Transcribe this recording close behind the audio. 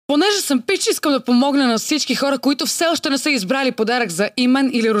Понеже съм пич, искам да помогна на всички хора, които все още не са избрали подарък за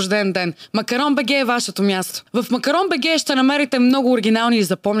имен или рожден ден. Макарон БГ е вашето място. В Макарон БГ ще намерите много оригинални и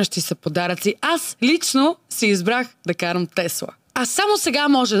запомнящи се подаръци. Аз лично си избрах да карам Тесла. А само сега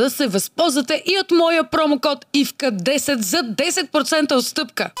може да се възползвате и от моя промокод IVKA10 за 10%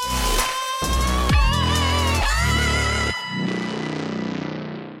 отстъпка.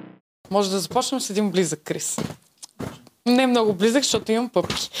 Може да започнем с един близък Крис. Не много близък, защото имам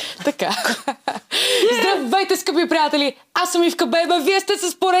пъпки. Така. Здравейте, скъпи приятели! Аз съм Ивка Бейба. Вие сте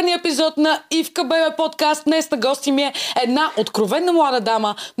с поредния епизод на Ивка Бейба подкаст. Днес на гости ми е една откровенна млада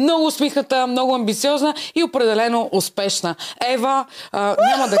дама, много усмихната, много амбициозна и определено успешна. Ева,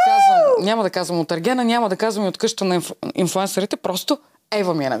 няма да казвам от Ергена, няма да казвам и от къща на инфлуенсърите, просто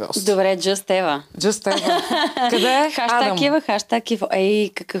Ева ми е на гост. Добре, Just Ева. Just Ева. Къде е Хаштаг Ева, хаштаг Ева. Ей,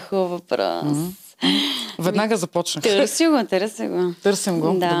 какъв въпрос. Веднага започнах. Търси го. Търсим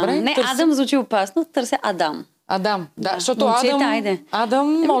го. Да. Добре. Не, Адам звучи опасно, търся Адам. Адам, да, защото Момчета,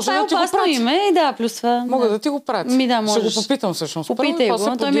 Адам може да ти го прати. Име, да, плюс това. Мога да ти го прати. Да, можеш. Ще го попитам всъщност. Попитай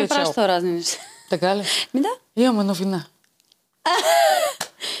го, той ми е пращал разни неща. Така ли? Да. Имаме новина.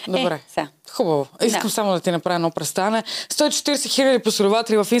 Добре. Хубаво. Искам само да ти направя едно представяне. 140 хиляди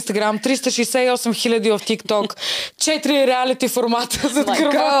последователи в Инстаграм, 368 хиляди в ТикТок, 4 реалити формата зад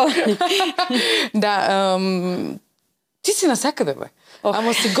гърба. Да, ти си насякъде, бе.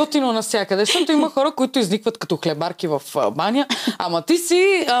 Ама си готино навсякъде, защото има хора, които изникват като хлебарки в баня, ама ти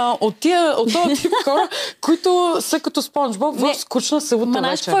си от този тип хора, които са като Спонж Боб в скучна събота вечер.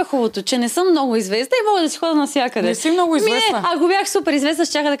 Знаеш какво е хубавото? Че не съм много известна и мога да си хода навсякъде. Не си много известна. Ако бях супер известна,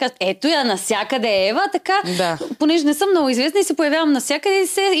 щяха да кажат, ето я навсякъде Ева, така, понеже не съм много известна и се появявам навсякъде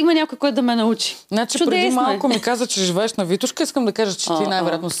и има някой, който да ме научи. Значи преди малко ми каза, че живееш на Витушка, искам да кажа, че ти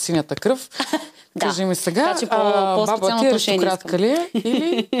най-вероятно си синята кръв. Кажи ми сега, баба ти аристократка ли е?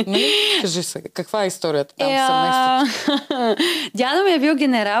 Или, кажи сега, каква е историята там в семейството? Дядо ми е бил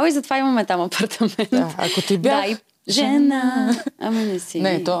генерал и затова имаме там апартамент. Да, ако ти бях... Да, и жена. Ама не си.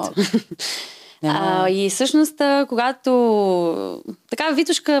 Не, то... И всъщност, когато... Така,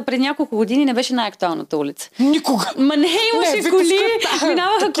 Витушка преди няколко години не беше най-актуалната улица. Никога! Ма не, имаше коли.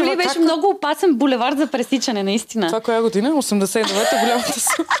 Минаваха коли, беше много опасен булевард за пресичане, наистина. Това коя година? 89-та голямата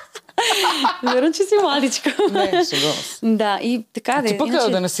са. Верно, че си младичка. Не, сигурно. Да, и така. Ти пък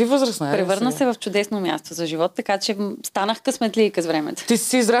да не си възрастна. Превърна се в чудесно място за живот, така че станах късметлийка с времето. Ти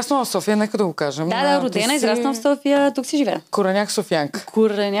си израснала в София, нека да го кажем. Да, родена, израснала в София, тук си живея. Кореняк софиянка.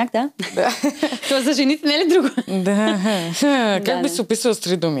 Кореняк, да. Това за жените не е ли друго? Да. Как би се описала с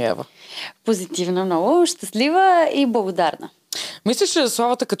 3 думи, Ева? Позитивна, много щастлива и благодарна. Мислиш ли за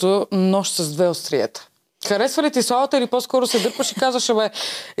славата като нож с 2 остриета? Харесва ли ти славата или по-скоро се дърпаш и казваш, бе,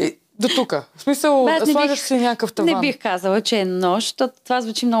 до тука? В смисъл, слагаш си някакъв таван. Не бих казала, че е нож, защото това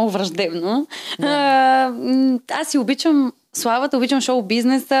звучи много враждебно. Аз си обичам славата, обичам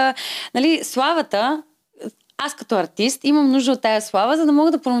шоу-бизнеса. Нали, славата, аз като артист имам нужда от тая слава, за да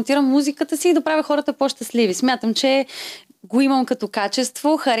мога да промотирам музиката си и да правя хората по-щастливи. Смятам, че го имам като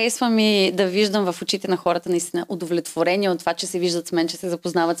качество, харесва ми да виждам в очите на хората наистина удовлетворение от това, че се виждат с мен, че се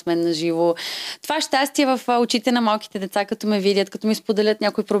запознават с мен на живо. Това щастие в очите на малките деца, като ме видят, като ми споделят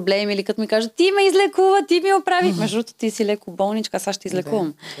някои проблеми или като ми кажат, ти ме излекува, ти ми оправи. Между другото, ти си леко болничка, аз ще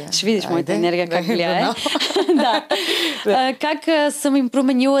излекувам. Ще видиш моята енергия как влияе. Как съм им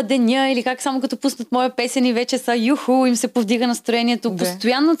променила деня или как само като пуснат моя песен и вече са юху, им се повдига настроението.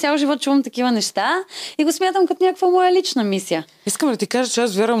 Постоянно цял живот чувам такива неща и го смятам като някаква моя лична мисия. Искам да ти кажа, че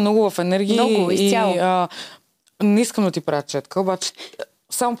аз вярвам много в енергии. Много, изцяло. Не искам да ти правя четка, обаче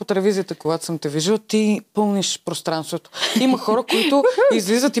само по телевизията, когато съм те виждал, ти пълниш пространството. Има хора, които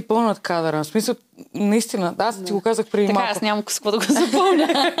излизат и пълнат кадъра. В смисъл, наистина, аз ти го казах преди малко. Така, аз нямам какво да го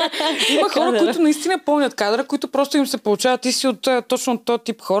запълня. Има хора, които наистина пълнят кадъра, които просто им се получават. Ти си от точно този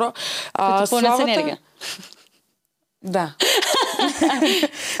тип хора. Които пълнят с енергия. Да.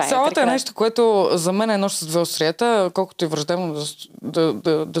 Славата е нещо, което за мен е нож с 2 остриета, колкото и враждебно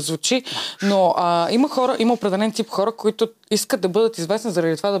да звучи, но има определен тип хора, които искат да бъдат известни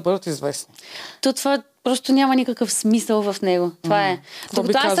заради това да бъдат известни. Това просто няма никакъв смисъл в него. Това е.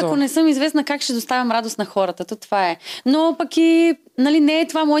 Докато аз, ако не съм известна, как ще доставям радост на хората, то това е. Но пък и не е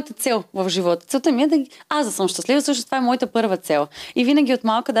това моята цел в живота. Целта ми е аз да съм щастлива, също това е моята първа цел. И винаги от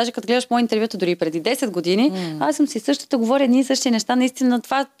малка, даже като гледаш мои интервюта, дори преди 10 години, аз съм си същата, говоря едни и същи неща. Наистина,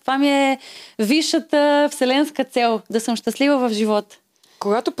 това ми е висшата вселенска цел, да съм щастлива в живота.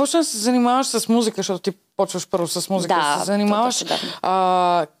 Когато почнеш да се занимаваш с музика, защото ти почваш първо с музика, се занимаваш,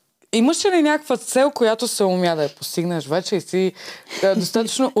 Имаш ли някаква цел, която се умя да я постигнеш вече и си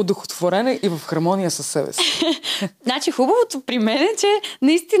достатъчно удохотворена и в хармония със себе си? Значи хубавото при мен е, че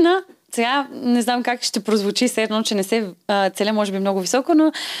наистина сега не знам как ще прозвучи все едно, че не се целя може би много високо,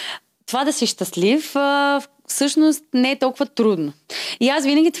 но това да си щастлив всъщност не е толкова трудно. И аз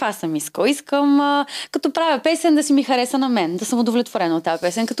винаги това съм искал. Искам, като правя песен, да си ми хареса на мен, да съм удовлетворена от тази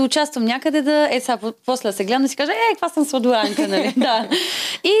песен. Като участвам някъде, сега после да се гледам, да си кажа, каква съм сладуранка, нали? Да.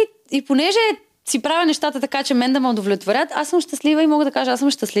 И понеже си правя нещата така, че мен да ме удовлетворят, аз съм щастлива и мога да кажа, аз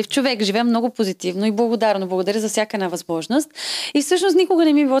съм щастлив човек. Живея много позитивно и благодарно. Благодаря за всяка една възможност. И всъщност никога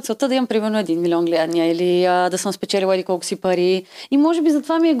не ми е било целта да имам примерно 1 милион гледания или да съм спечелила или колко си пари. И може би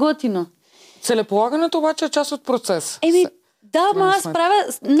затова ми е готино. Целеполагането обаче е част от процес. Да, аз правя,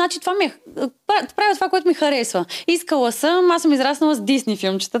 значи правя това, което ми харесва. Искала съм, аз съм израснала с Дисни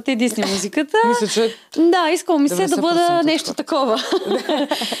филмчетата и Дисни музиката. Мисля, че да, искала ми се да бъда нещо такова.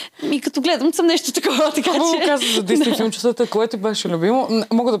 И като гледам, съм нещо такова, така Хубаво че... каза за Дисни филмчетата, което ти беше любимо.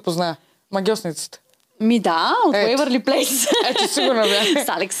 Мога да позная. Магиосниците. Да, от Waverly Place. Ето, сигурно бях. С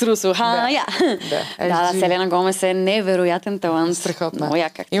Алекс Русо. Да, Селена Гомес е невероятен талант. Страхотна. Много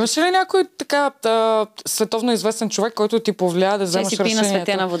яка. Имаш ли някой така световно известен човек, който ти повлия да вземаш решението? Че си пина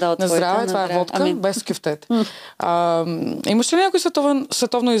светена вода от на здраве, това е водка, без кефтет. Имаш ли някой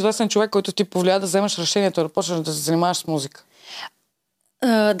световно известен човек, който ти повлия да вземаш решението да почнеш да се занимаваш с музика?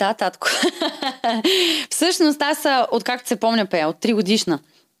 Да, татко. Всъщност аз, откакто се помня, пея, от 3 годишна.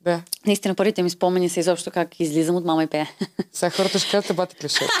 Да. Наистина, първите ми спомени са изобщо как излизам от мама и пея. Сега хората ще кажат, бати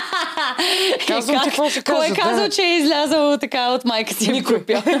клише. Казвам ти какво ще кажа. Кой е казал, че е излязъл така от майка си? Никой.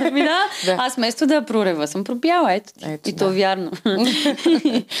 Да. Аз вместо да прорева, съм пропяла. Ето. И то вярно.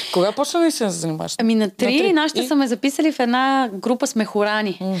 Кога почна да се занимаваш? На 3 нашите са ме записали в една група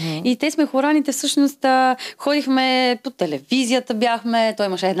смехорани. И те смехораните всъщност ходихме по телевизията, бяхме. Той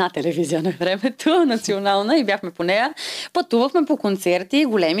имаше една телевизия на времето, национална, и бяхме по нея. Пътувахме по концерти,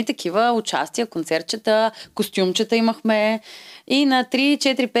 големи такива участия, концертчета, костюмчета имахме. И на 3,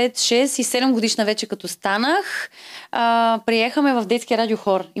 4, 5, 6 и 7 годишна вече като станах, приехаме в детския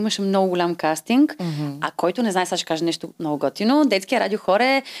радиохор. Имаше много голям кастинг. А който не знае, сега ще кажа нещо много готино. Детския радиохор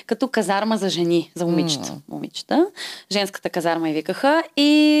е като казарма за жени, за момичета. Женската казарма и викаха.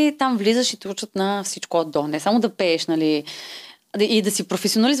 И там влизаш и те учат на всичко от до. Не само да пееш, нали, и да си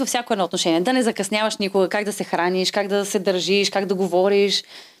професионалист във всяко едно отношение. Да не закъсняваш никога, как да се храниш, как да се държиш, как да говориш,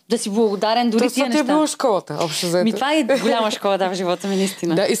 да си благодарен, дори тия неща. Това ти е била школата, общо взето. Това е голяма школа, в живота ми,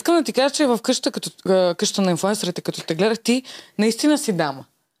 наистина. Да, искам да ти кажа, че в къщата на инфлуенсърите, като те гледах, ти наистина си дама.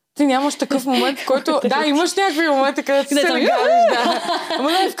 Ти нямаш такъв момент, в който... Да, имаш някакви моменти, където се нагадиш, да. Ама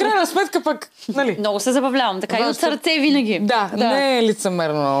в крайна сметка пък, нали? Много се забавлявам, така и от сърце винаги. Да, не е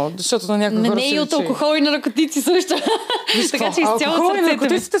лицемерно, защото на някои хора не е от алкохол и наркотици също. Така че изцяло алкохол и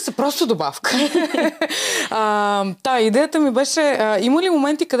наркотиците са просто добавка. Идеята ми беше, има ли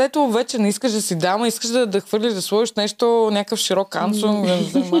моменти, където вече не искаш да си дама, искаш да хвърлиш, да сложиш нещо, някакъв широк ансунг, да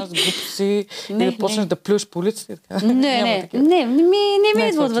занимаваш с глупости и да почнеш да плюеш по улиците? Не ми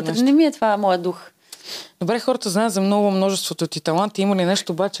идва отвътре. Не ми е това моят дух. Добре, хората знаят за множеството ти таланти. Има ли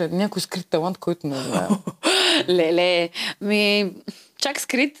нещо обаче, някой скрит талант, който не знаем? Леле, чак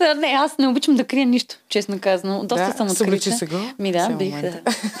скрит? Не, аз не обичам да крия нищо, честно казано. Доста съм открита. Събличи се го? Бих.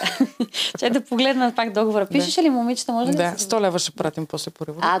 Чай да погледна пак договора. Пишеш ли, момичета, може да? 100 лева ще пратим после по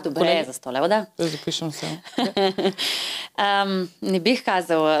революция. Добре, за 100 лева, да. Да запишем сега. Не бих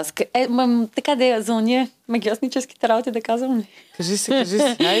казала. Така да е за уния магиосническите работи да казвам ли? Кажи си.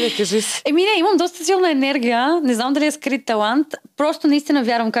 Айде, кажи си. Не, имам доста силна енергия. Не знам дали е скрит талант. Просто наистина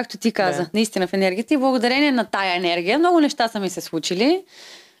вярвам, както ти каза. Наистина в енергията. И благодарение на тая енергия много неща са ми се случили.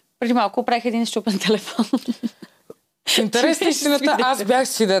 Преди малко правих един щупен телефон. В интерес на истината, аз бях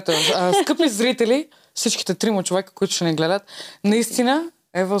свидетел. Скъпи зрители, всичките 3 човека, които ще не гледат, наистина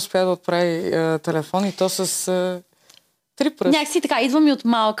Ева успя да отправи телефон и то с 3 пръста. Някакси така, идвам и от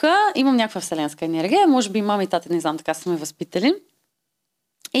малка, имам някаква вселенска енергия, може би мама и тата, не знам, така са ме възпитали.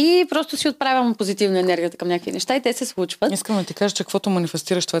 И просто си отправям позитивна енергията към някакви неща и те се случват. Искам да ти кажа, че каквото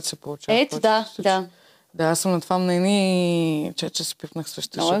манифестираш, това ти се получава. Ето, да. Да, аз съм на това мнение и че се пипнах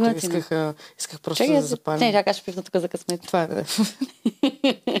също, защото исках просто да запалям. Не, чакай, ще пипна тук за късмет. Това е, да.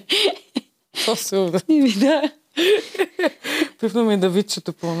 По-силно. Да. Пипна ми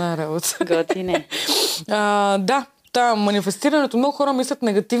Давидчето по една работа. Готине. Да, манифестирането. Много хора мислят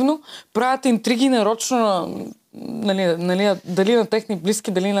негативно, правят интриги нарочно дали на техни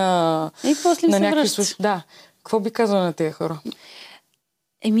близки, дали на някакви случаи. Да. Какво би казала на тези хора?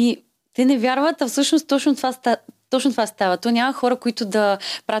 Те не вярват, а всъщност точно това става. То няма хора, които да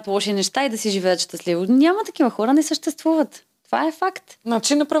правят лоши неща и да си живеят щастливо. Няма такива хора, не съществуват. Това е факт.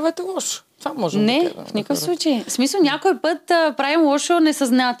 Значи направете лошо. Това можем Не, да кажем. в никакъв случай. В смисъл, някой път правим лошо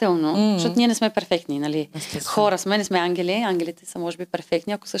несъзнателно, защото ние не сме перфектни, нали? Хора сме, не сме ангели. Ангелите са, може би,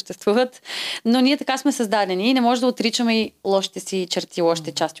 перфектни, ако съществуват. Но ние така сме създадени и не може да отричаме и лошите си черти,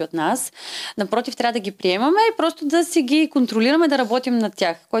 лошите части от нас. Напротив, трябва да ги приемаме и просто да си ги контролираме, да работим над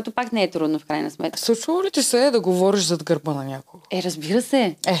тях, което пак не е трудно, в крайна сметка. Случва ли ти се да говориш зад гърба на някого? Разбира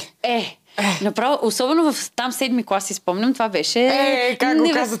се. Направо, особено в там 7-ми клас си спомням, това беше... Как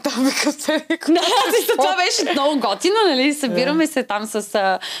го каза там, вика 7-ми клас? Това беше много готино, нали? Събираме се там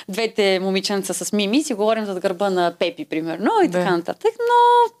с двете момиченца с Мими, си говорим зад гърба на Пепи, примерно, и така нататък,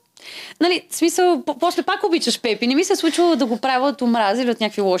 но... Нали, в смисъл, после пак обичаш Пепи. Не ми се е случвало да го правя от омраз или от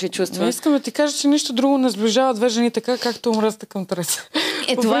някакви лоши чувства. Не искам да ти кажа, че нищо друго не сближава две жени така, както омразата към Треса.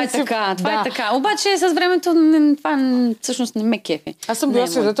 Това е така, това е така. Обаче с времето това всъщност не ме кефи. Аз съм била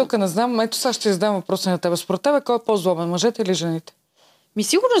свидетелка, не знам, ето сега ще задам въпроса на тебе. Според тебе кой е по-злобен, мъжете или жените?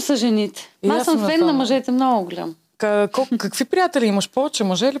 Сигурно са жените. Аз съм фен на мъжете много голям. Какви приятели имаш? Повече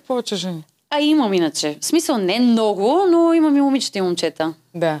мъже или повече жени? Имам иначе. В смисъл не много, но имам и момичета и момчета.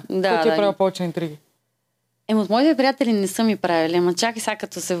 Да. Кой ти е правил повече интриги? От моите приятели не са ми правили. Ама чакай сега,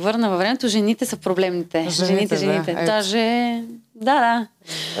 като се върна във времето, жените са проблемните. Жените. Даже... Да.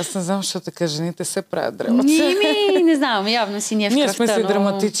 Аз не знам, защо така жените се правят древата. Не знам, явно си ние в кръвта. Ние сме си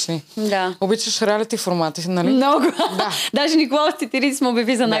драматични. Да. Обичаш реалити формати, нали? Много. Даже Никола Ститиридис ме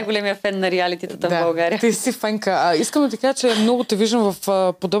обяви за най-големия фен на реалититата в България. Ти си фенка. Искам да ти кажа, че много те виждам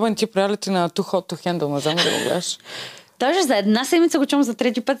в подобен тип реалити на Too Hot to Handle. Не знам да го гледаш. Даже за една седмица го чувам за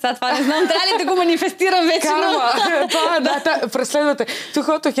трети път. Сега това не знам, трябва ли да го манифестирам вече. Преследвате. Too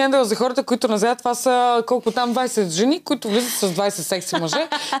Hot to Handle за хората, които не знаят, това са колко там 20 жени, които влизат с 20 секси мъже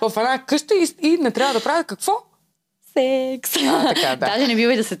в една къща и не трябва да правят какво? Секс. Даже не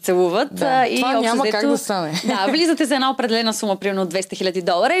бива и да се целуват. Това няма как да стане. Влизате за една определена сума, примерно от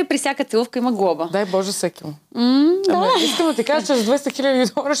 $200,000 и при всяка целувка има глоба. Дай Боже всеки му. Искам да ти кажа, че за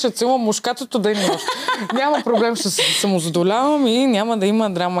 $200,000 ще целувам мушкатото ден и нощ. Няма проблем, ще се самозадолявам и няма да има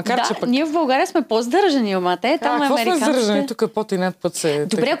драма. Ние в България сме по-здържани, ама те там американците... Какво сме здържани? Тук по-ти над път се...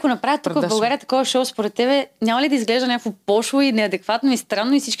 Добре, ако направят тук в България такова шоу, според тебе, няма ли да изглежда някакво пошло и неадекватно и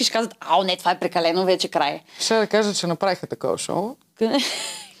странно и всички ще казват, не, това е прекалено, вече край. Ще да кажа, че направиха такова шоу.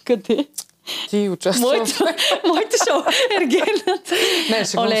 Къде? Ти участваш. Моето шоу Ергенът. Не, ще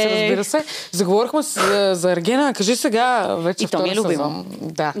се, разбира се. Заговорихме за Ергена. Кажи сега вече втори сезон.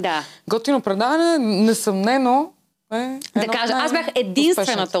 Да. Готино предаване, несъмнено. Да кажа, аз бях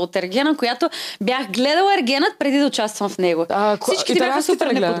единствената от Ергена, която бях гледала Ергенът преди да участвам в него. Всичките бяха супер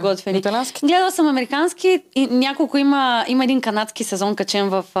неподготвени. Гледала съм американски и няколко има един канадски сезон качен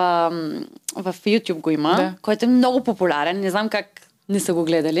в YouTube го има, който е много популярен. Не знам как не са го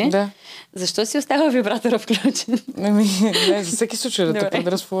гледали. Защо си остава вибратора включен? Не, за всеки случай да те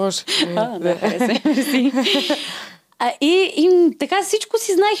предразположи. И така всичко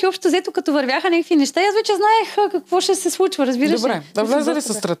си знаех и общо взето, като вървяха някакви неща. Аз вече знаех какво ще се случва, разбираш. Добре, да влезе ли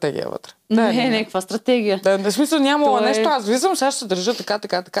със стратегия вътре? Не, каква стратегия? В смисъл нямало нещо, аз влизам, сега ще държа така.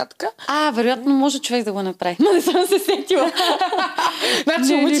 Вероятно може човек да го направи. Но не съм се сетила.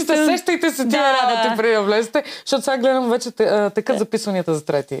 Значи, момичета, сещайте се тия работи преди да влезете, защото сега гледам вече текат записванията за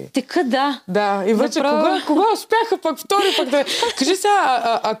трети. Текат, да. Да, и вече кога успяха пък втори пък да... Кажи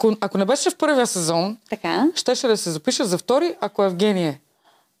сега, ако не беше в първия сезон, щеше да се запише за втори, ако Евгения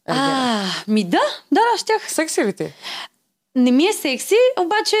е. Да, щях. Секси ли ти? Не ми е секси,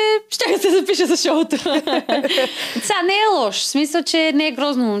 обаче ще се запиша за шоуто. Сега не е лош. В смисъл, че не е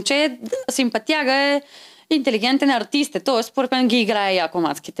грозно момче. Симпатяга е, интелигентен артист е. Тоест, според мен ги играе яко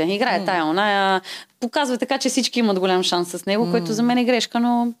мацките. Играе тая оная. Показва така, че всички имат голям шанс с него, което за мен е грешка,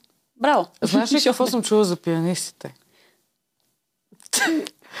 но браво. Знаеш ли какво съм чула за пианистите?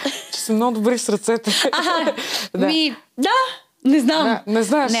 Че са много добри с ръцете. Не знам. Не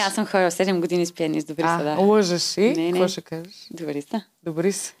знаеш. Не, аз съм ходила 7 години с пианист. Добри са, да. Лъжеш и? Какво ще кажеш?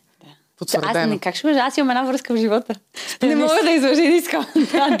 Добри са. Потвърдено. Как ще лъжа? Аз имам една връзка в живота. Не мога да излъжа, не искам.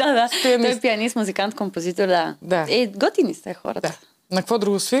 Да. Той е пианист, музикант, композитор, да. Готини са хората. На какво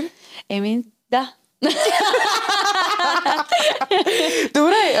друго свири? Да.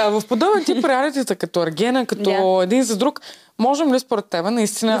 Добре, в подобен тип реалитета, като Ергена, като един за друг, можем ли според тебе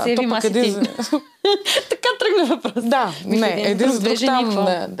наистина... Да се яви масите. Така тръгна въпрос. Един за друг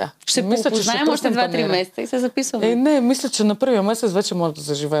там... Ще познаем още 2-3 месеца и се записваме. Мисля, че на първия месец вече може да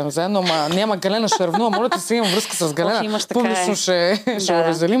заживеем заедно, ама няма Галена Шарвнова, може да си имам връзка с Галена. Публично ще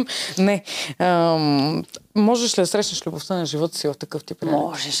развалим. Не. Можеш ли да срещнеш любовта на живота си в такъв тип реалити?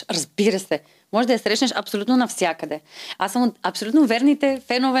 Можеш, разбира се. Може да я срещнеш абсолютно навсякъде. Аз съм от абсолютно верните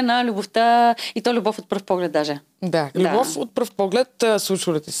фенове на любовта и то любов от пръв поглед даже. Да, любов от от пръв поглед,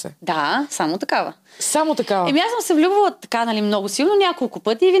 случва ли ти се? Да, само такава. Само такава? Аз съм се влюбвала така, нали, много силно няколко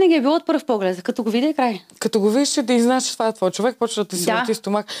пъти и винаги е било от пръв поглед. Като го видя и край. Като го видиш и знаеш, че това е твой човек, почва да ти се върти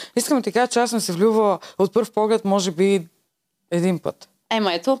стомах. Искам да ти кажа, че аз съм се влюбвала от пръв поглед, може би един път.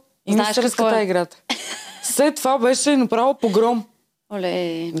 Ето. И знаеш какво е играта. След това беше направо погром.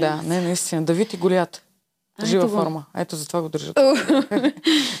 Оле. Да, наистина. Давид и Голиат. Жива форма. Ето, затова го държат.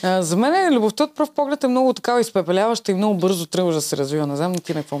 За мен любовта от пръв поглед е много такава изпепеляваща и много бързо тръгваш да се развива. Не знам,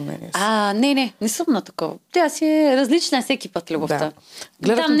 ти на какво мнение си. Не съм на такова. Тя си е различна всеки път любовта.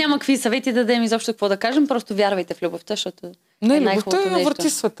 Да. Там няма какви съвети да дадем изобщо какво да кажем, просто вярвайте в любовта, защото любовта върти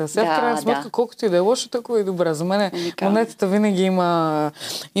света. Сега в крайна сметка, колкото и да е лошо, толкова и добре. За мен монетата винаги има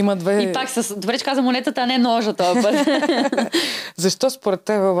две... И пак добре, че каза монетата, а не ножа този път. Защо според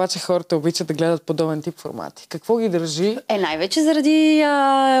теб обаче хората обичат да гледат подобен тип формати? Какво ги държи? Най-вече заради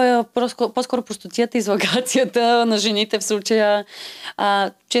по-скоро простотията, излагацията на жените в случая.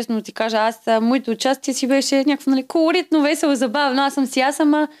 Честно ти кажа, моето участие си беше някакво колоритно, весело, забавно. Аз съм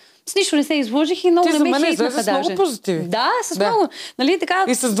с нищо не се изложих и много не ме хейтнаха даже. Много позитиви. Да, с много. Нали, така,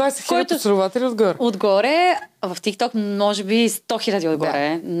 и с 20 000 последователи отгоре. Отгоре, в TikTok може би 100 000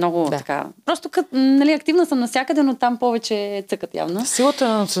 отгоре. Да. Много така. Просто активна съм навсякъде, но там повече цъкат явно. Силата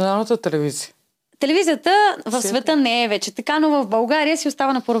на националната телевизия. Телевизията в света не е вече така, но в България си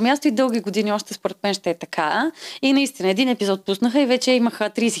остава на първо място и дълги години още според мен ще е така. И наистина, един епизод пуснаха и вече имаха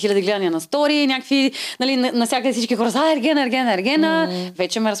 30 000 гледания на стори, някакви, насякъде всички хора, Ергена.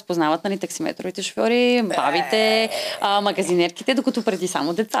 Вече ме разпознават, таксиметровите шофьори, бабите, магазинерките, докато преди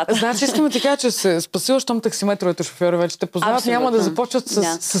само децата. Значи искам да ти кажа, че се спасила, щом таксиметровите шофьори вече те познават, абсолютно. Няма да започват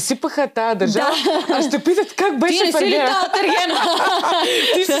съсипаха тая държава, а ще питат как беше в Ергена.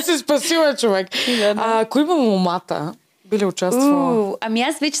 Ти си се спасила, човек. Кои има момата? Би ли участвала?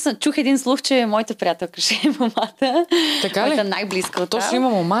 Аз вече чух един слух, че моята приятелка ще е момата. Така ли? Моята най-близка от това. То ще има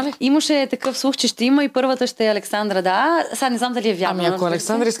мома ли? Имаше такъв слух, че ще има и първата ще е Александра, да. Сега не знам дали е вярно. Ако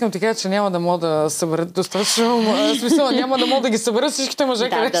Александра, искам ти кажа, че няма да мога да съберат достатъчно. Смисъл, няма да мога да ги съберат всичките мъже,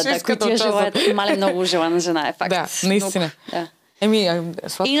 където ще искат да участват. Мале много желана жена е факт. Да, наистина.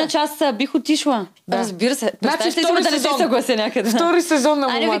 Иначе аз бих отишла. Да. Разбира се. Значи да не се съглася някъде. Втори сезон на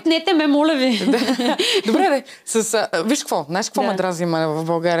момата. Викнете ме, моля ви. Добре, виж какво? Знаеш какво ме дрази в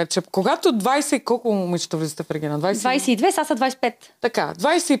България? Че когато 20... Колко момичета влизате в Ергена? 22, сега са 25. Така,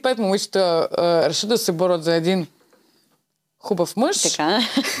 25 момичета решат да се борят за един хубав мъж. Така.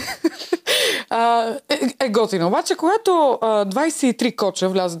 Е готино. Обаче, когато 23 коча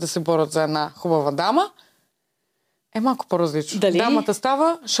влязат да се борят за една хубава дама, е малко по-различно. Дали? Дамата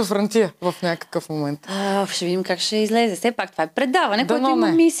става шафрантия в някакъв момент. Ще видим как ще излезе. Все пак това е предаване, което има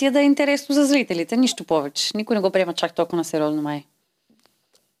мисия да е интересно за зрителите. Нищо повече. Никой не го приема чак толкова на сериозно, май.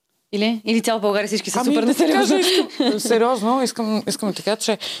 Или цяла България всички са супер несериозно? Сериозно, искам да ти кажа,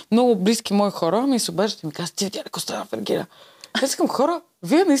 че много близки мои хора ми се обаждат и ми казват, ти видя ли какво става в Ергена? Аз искам хора,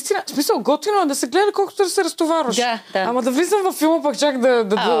 вие наистина, в смисъл, готино е да се гледа колкото да се разтоварваш. Да. Ама да влизам във филма пак чак да...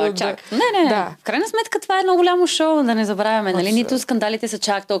 Не. Да. В крайна сметка това е едно голямо шоу, да не забравяме. Нали? Нито скандалите са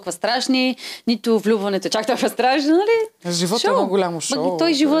чак толкова страшни, нито влюбването е чак толкова страшно. Нали? Живот е едно голямо шоу.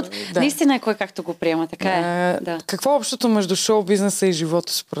 Той живот наистина е кой както го приема. Така е. Какво е общото между шоу-бизнеса и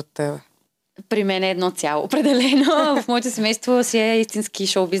живота според тебе? При мен е едно цяло. Определено. В моето семейство си е истински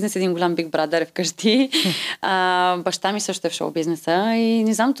шоу-бизнес. Един голям Big Brother е вкъщи. Баща ми също е в шоу-бизнеса. И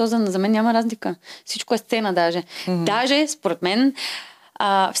не знам, то за мен няма разлика. Всичко е сцена даже. Даже, според мен,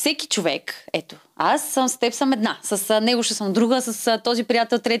 всеки човек, аз с теб съм една. С него ще съм друга, с този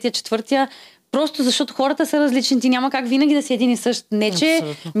приятел, третия, четвъртия. Просто защото хората са различни. Ти няма как винаги да си един и същ. Не,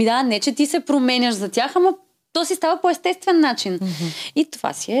 че ти се променяш за тях, ама то си става по естествен начин. И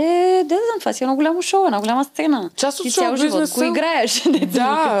това си е, това си е едно голямо шоу, една голяма сцена. Част от ти цял живот го играеш.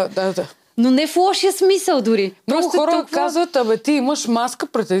 Да. Но не в лошия смисъл дори. Много хора казват, ти имаш маска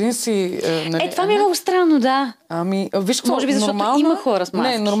пред един си... това ми е много странно, да. Виж какво, може би защото има хора с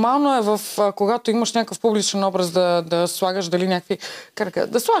маски. Не, нормално е когато имаш някакъв публичен образ да слагаш дали някакви...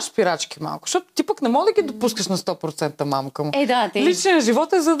 Да слагаш спирачки малко. Защото ти пък не мога да ги допускаш на 100% мамка му. Личният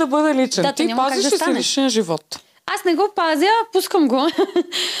живот е за да бъде личен. Ти пазиш ли си личния живот? Аз не го пазя, пускам го,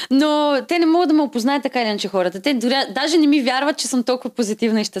 но те не могат да ме опознаят така или иначе хората. Те даже не ми вярват, че съм толкова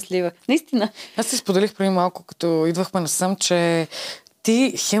позитивна и щастлива. Наистина. Аз си споделих преди малко, като идвахме насам, че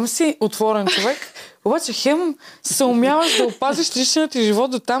ти хем си отворен човек, обаче хем се умяваш да опазиш личния ти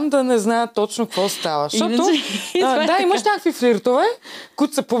живот до там да не знаят точно какво става. Защото, имаш някакви флиртове,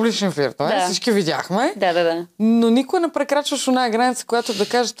 които са публични флиртове, всички видяхме, но никой не прекрачваш оная граница, която да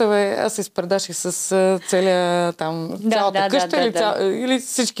кажете, аз се изпредаших с цялата къща или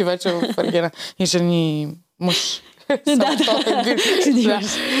всички вече в Ергена и жени мъж.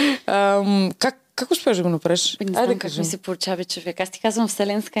 Как успеш да го направиш? Не знам как ми се получава, човек. Аз ти казвам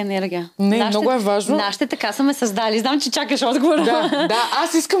вселенска енергия. Много е важно. Нашите така са ме създали. Знам, че чакаш отговор. Да,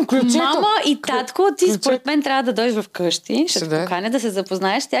 аз искам ключето. Мама и татко, ти според мен трябва да дойдеш вкъщи, ще те поканя да се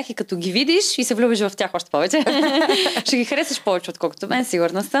запознаеш с тях и като ги видиш и се влюбиш в тях още повече. Ще ги харесаш повече, отколкото мен,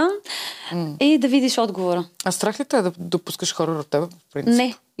 сигурна съм. И да видиш отговора. А страх ли те е да допускаш хора от тебе, в принцип?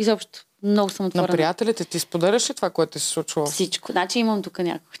 Не, изобщо. Много съм отворена. На приятелите ти споделяш ли това, което ти се случва? Всичко. Значи имам тук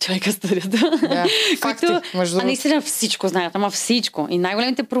няколко човека студията. Факти, между другото. Наистина всичко знаят, ама всичко. И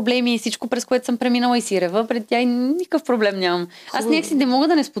най-големите проблеми, и всичко, през което съм преминала и си рева, пред тях и никакъв проблем нямам. Аз някакси не мога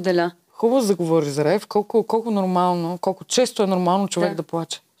да не споделя. Хубаво да говори за рев. Колко нормално, колко често е нормално човек да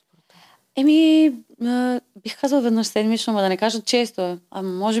плаче? Бих казала веднъж седмично, да не кажа често.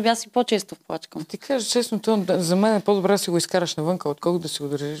 Може би аз и по-често плачкам. Ти кажеш честно, за мен е по-добре да си го изкараш навънка, отколкото да си го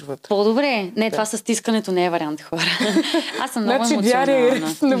държиш вътре. По-добре. Не, това с стискането не е вариант, хора. Аз съм много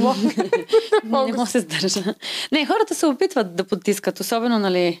емоционална. Не мога. Не мога да се сдържа. Не, хората се опитват да потискат,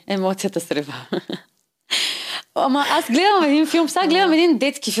 особено, емоцията с рева. Ама аз гледам един филм, сега гледам един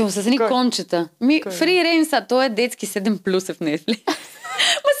детски филм с едни кончета. Free Reign, той е детски 7+ в Netflix.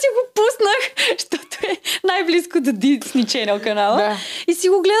 Ма си го пуснах, защото е най-близко до Disney Channel канала. Да. И си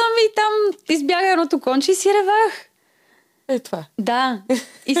го гледам и там избяга едното конче и си ревах. Това. Да.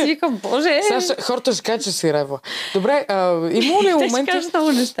 И си викам, боже. Хората ще кажат, че си рева. Добре, има ли моменти... Те ще кажат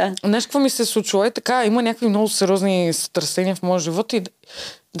много неща. Нещо, какво ми се случва е така, има някакви много сериозни сътресения в моя живот и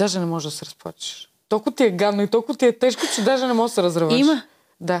даже не можеш да се разплачеш. Толкова ти е гадно и толкова ти е тежко, че даже не можеш да се разревеш. Има.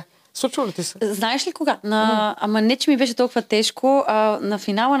 Да. Случва ли ти се? Знаеш ли кога? Ама не, че ми беше толкова тежко. На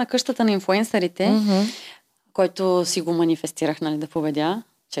финала на къщата на инфлуенсърите, който си го манифестирах, да победя.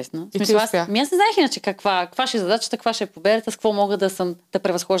 Честно. И ти успя. Аз не знаех иначе каква ще е задачата, каква ще е победата, с какво мога да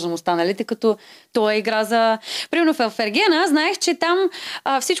превъзхождам останалите, като това е игра за... Примерно в Ергена знаех, че там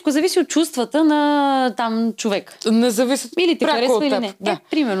всичко зависи от чувствата на там човек. Не зависи или те харесва, или не. Да.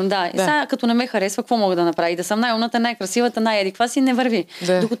 Примерно, да. Сега, като не ме харесва, какво мога да направя? Да съм най-умната, най-красивата, най-едиква си, не върви.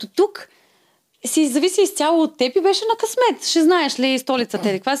 Да. Докато тук си зависи изцяло от теб и беше на късмет. Ще знаеш ли столицата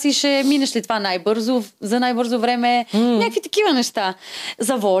е каква си, ще минеш ли това най-бързо, за най-бързо време. Някакви такива неща.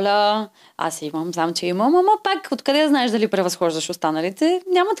 За воля. Аз знам, че имам, ама пак откъде знаеш дали превъзхождаш останалите?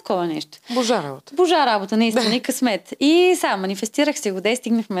 Няма такова нещо. Божа работа, наистина и късмет. И сега манифестирах си го,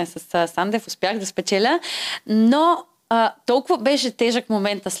 стигнахме с Сандев, успях да спечеля, но толкова беше тежък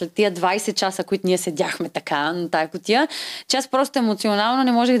момента след тия 20 часа, които ние седяхме така на тая кутия, че аз просто емоционално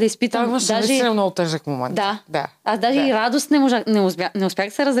не можех да изпитам. Това имаше наистина много тежък момент. Да. Аз даже и радост не успях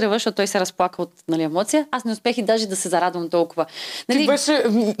да се разрева, защото той се разплака от емоция. Аз не успех и даже да се зарадвам толкова. Ти беше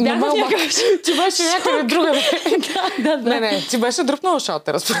ти беше някъде друга. Не, ти беше дръпнала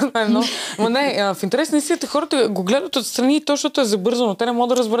шалтера. Но не, в интерес на истината хората го гледат отстрани и то, защото е забързано. Те не могат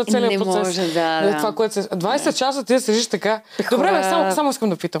да разберат целият процес. Не може, да. Това, което 20 часа ти да седиш така. Добре, само искам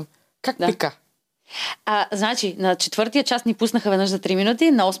да питам. Как пика? Значи, на 4-тия час ни пуснаха веднъж за 3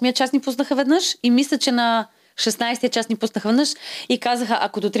 минути, на 8-я час ни пуснаха веднъж и мисля, че на 16-тия час ни пуснаха веднъж и казаха,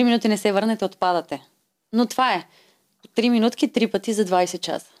 ако до 3 минути не се върнете, отпадате. Но това е. 3 минутки, 3 пъти за 20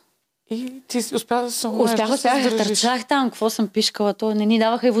 часа. И ти успя да се успях, търчах там, какво съм пишкала. То не ни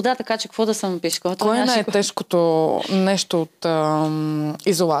даваха и вода, така че какво да съм пишкала. Кое е най-тежкото нещо от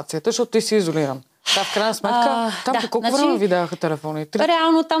изолацията, защото ти си изолиран? Да, в крайна сметка, там по колко време ви даваха телефоните?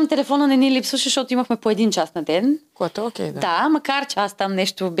 Реално там телефона не ни липсваше, защото имахме по 1 час на ден. Което е окей, да. Да, макар че аз там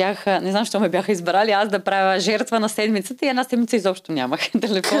нещо не знам, защо ме бяха избрали, аз да правя жертва на седмицата и една седмица изобщо нямах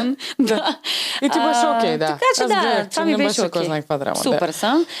телефон. Да. И ти беше окей, да. Така че това ми беше окей. Супер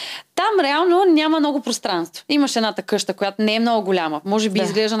съм. Там реално няма много пространство. Имаш едната къща, която не е много голяма. Може би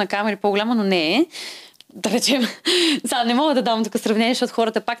изглежда на камери по-голяма, но не е. Да речем, сега не мога да дам тук сравнение, защото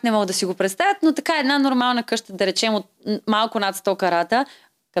хората пак не могат да си го представят, но така една нормална къща, да речем от малко над 100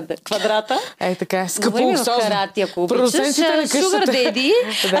 квадрата. Така, скъпо луксозно. Карати, ако обичаш. Sugar Daddy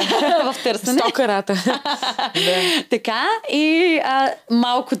в търсене. 100 карата. Така, и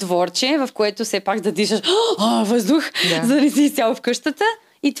малко дворче, в което все пак да дишаш въздух, за да не си изцяло в къщата.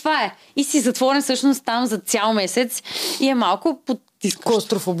 И това е. И си затворен всъщност там за цял месец и е малко потискащо.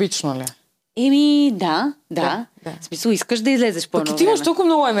 Клаустрофобично ли? Да. В смисъл, искаш да излезеш по едно време. Ти имаш толкова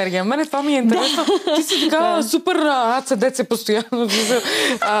много енергия. Мене това ми е интересно. Ти си така супер АЦДЦ постоянно.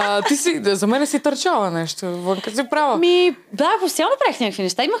 За мен си търчала нещо. Вънка си права. Постоянно правих някакви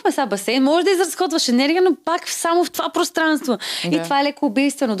неща. Имахме сега басейн. Може да изразходваш енергия, но пак само в това пространство. И това е леко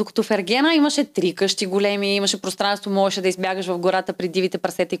убийствено. Докато в Ергена имаше 3 къщи големи, имаше пространство, можеше да избягаш в гората при дивите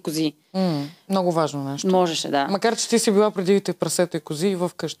прасета и кози. Много важно нещо. Можеше, да. Макар че ти си била при дивите прасета и кози и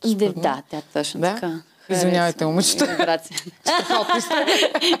в къщата. Да, точно така. Извинявайте, момичета.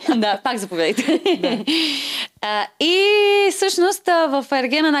 Да, пак заповядайте. И всъщност в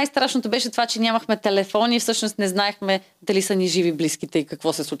Ергена най-страшното беше това, че нямахме телефони, всъщност не знаехме дали са ни живи близките и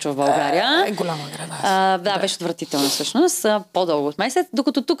какво се случва в България. Голяма града. Да, беше отвратително всъщност. По-дълго от месец,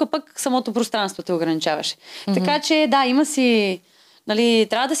 докато тук пък самото пространство те ограничаваше. Така че да, има си... Нали,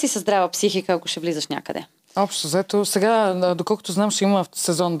 трябва да си със здрава психика, ако ще влизаш някъде. Общо взето, сега, доколкото знам, ще има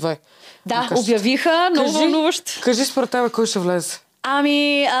сезон 2. Да, обявиха, много вълнуващо. Кажи според тебе кой ще влезе?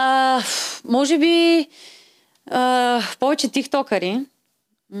 Ами, може би повече тиктокъри.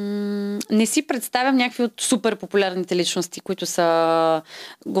 Не си представям някакви от супер популярните личности, които са,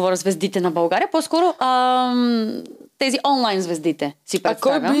 говоря, звездите на България. По-скоро тези онлайн звездите си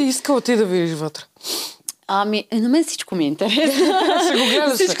представям. А кой би искал ти да видиш вътре? Ами, на мен всичко ми е интересно. Ще го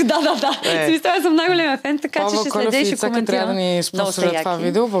гледаш. Всичко, да. Си съм най-големия фен, така че ще следеш и коментирам. Трябва да ни спонсорира това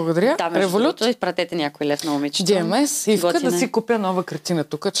видео. Благодаря. Да, Револют. Изпратете някой лев на момичето. DMS. Ивка да си купя нова картина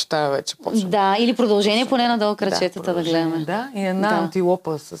тук, че тая вече почва. Да, или продължение поне надолу крачетата да гледаме. Да, и една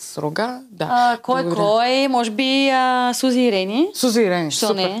антилопа с рога. Да. Кой? Може би Сузи и Рени. Сузи и Рени,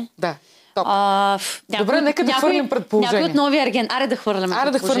 супер. Не? Да. Добре, нека да хвърлим предположение. Някой от новия Ерген. Аре да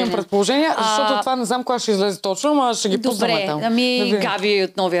хвърлим предположение, защото това не знам кога ще излезе точно, но ще ги пуснем там. Ами Габи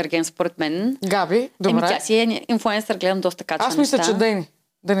от новия Ерген, според мен. Габи, добре. Тя си е инфлуенсър, гледам доста качва. Аз мисля, че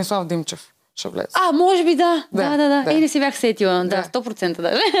Денислав Димчев ще влезе. Може би да. Не си бях сетила. Да, 100%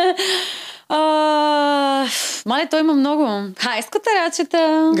 даже. Мале, той има много. Хайската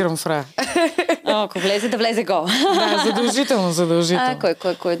рачета. Гръмфра. Ако влезе, да влезе гол. Да, задължително.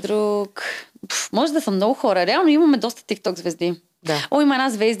 Кой друг? Може да са много хора. Реално имаме доста тикток звезди. Да. Има една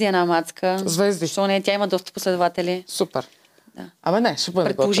звезди, една мацка. Звезди. Защо не? Тя има доста последователи. Супер. Да. Абе не, ще бъде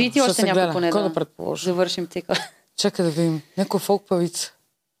предположите още някой поне да предположи. Завършим тика. Чакай да видим. Някой фолк певица.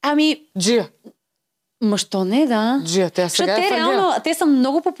 Ами... Джия. Що не, да. Джия, тя сега е реално, те са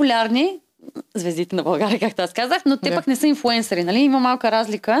много популярни. Звездите на България, както аз казах, но те пък не са инфлуенсъри, нали? Има малка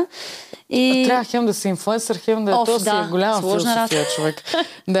разлика. И... Трябва хем да си инфлуенсър, хем да е си голяма философия човек.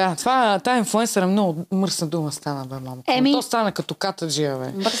 Да, тая инфлуенсър е много мръсна дума стана, бе, мама. То стана като катаджия,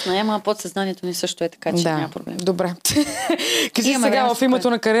 бе. Мръсна, ама подсъзнанието ни също е така, че няма проблем. Добре. Кажи сега в името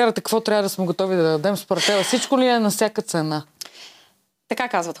на кариерата, какво трябва да сме готови да дадем според тебе? Всичко ли е на всяка цена? Така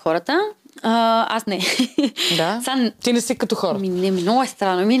казват хората. Аз не. Да? Ти не си като хора. Много е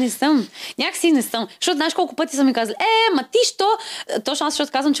странно. Не съм. Някакси не съм. Защото знаеш колко пъти са ми казали, ма ти що? Точно аз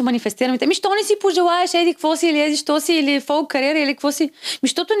защото казвам, че манифестирам. Що не си пожелаеш, еди какво си, или еди що си, или фолк кариера, или какво си?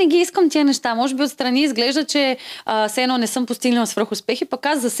 Защото не ги искам тия неща. Може би отстрани изглежда, че все едно не съм постигнала свръхуспехи, пък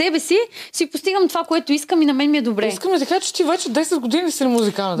аз за себе си постигам това, което искам и на мен ми е добре. Искам да кажа, че ти вече 10 години си на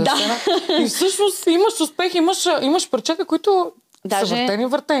музикалната сцена. И всъщност имаш успех, имаш парчета, които са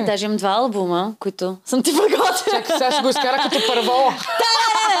въртени. Даже имам 2 албума, които съм ти подготвила. Чакай, сега ще го изкара като първола.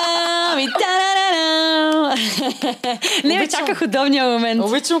 Не, чаках удобния момент.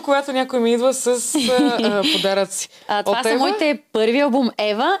 Обичам, когато някой ми идва с подаръци. Това са моите първи албум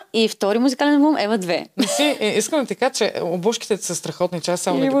Ева и втори музикален албум Ева 2. Искам да ти кажа, че обложките са страхотни. Чай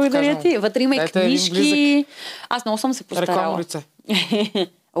само да ги благодаря ти. Вътре има и книжки. Аз много съм се постарала. Рекламно лице.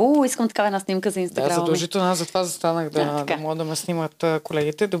 Искам такава една снимка за Инстаграм. Да, задължително. Аз затова застанах да мога да ме снимат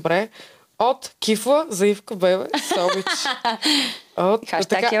колегите. Добре. От Кифла за Ивка Бебе. Собич.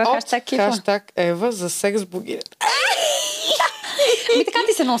 Хаштаг Ева за секс богинята. Така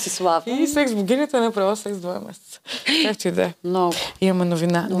ти се носи слава. И секс богинята не права секс 2 месеца. Както и да е. Много. Имаме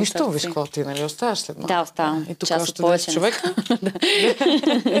новина. Нищо, виж какво ти, нали? Оставаш след малко. Да, оставам. И тук още 10 човека.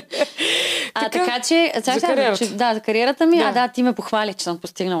 Така че... За кариерата. Да, за кариерата ми. Ти ме похвали, че съм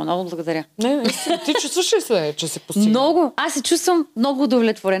постигнала. Много благодаря. Не, ти чувстваш ли се, че си постигнала? Много. Аз се чувствам много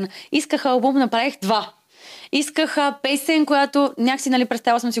удовлетворена. Исках албум, направих 2. Исках песен, която някакси,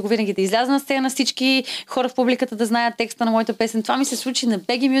 представила съм си го винаги да изляза на сцена, всички хора в публиката да знаят текста на моята песен. Това ми се случи на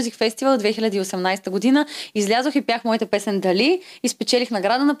BG Music Festival 2018 година. Излязох и пях моята песен Дали, изпечелих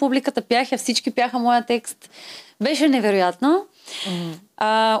награда на публиката, пях я, всички пяха моя текст. Беше невероятно.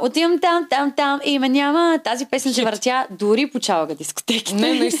 Отивам там и ме няма. Тази песен се въртя дори по чалга дискотеките.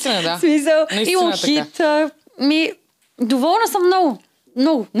 Не, наистина, да. Смисъл, имам хит. Доволна съм много.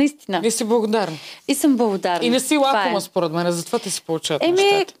 Много, наистина. И си благодарна. И съм благодарна. И не си лакома, според мен. Затова ти се получават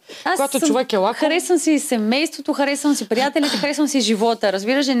нещата. Когато човек е лаком... Харесвам си семейството, харесвам си приятелите, харесвам си живота.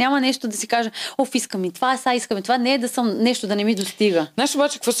 Разбираш, няма нещо да си кажа, искам и това, искам и това. Не е да съм нещо да не ми достига. Знаеш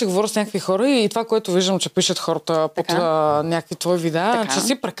обаче, какво си говоря с някакви хора и това, което виждам, че пишат хората под някакви твои видеа, че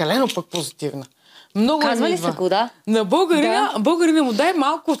си прекалено пък позитивна. Много Казва ли идва. се кода? На българина му дай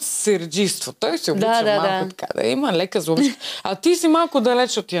малко серджийство. Той се обича малко така, да има лека злобичка. А ти си малко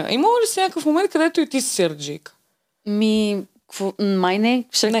далеч от тя. Има ли си някакъв момент, където и ти си серджийка? Май не.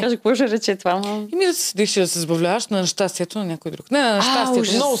 Ще кажа, какво ще рече това? Да се седиш и да се забавляваш на нещастието на някой друг. Не на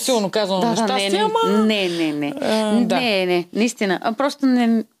нещастието. Много силно казвам на нещастие, ама... Не. Наистина. Просто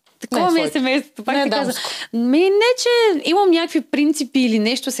не... Такова ми е семейството. Пак ти каза. Не, че имам някакви принципи или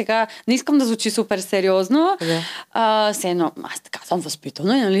нещо сега. Не искам да звучи супер сериозно. Все едно, аз така съм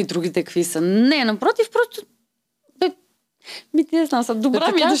възпитана и нали, другите какви са. Не, напротив, просто... Не знам, съм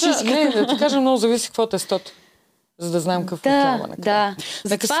добра ми е душичка. Да ти кажа, много зависи какво е естото. За да знаем какво е това. Да.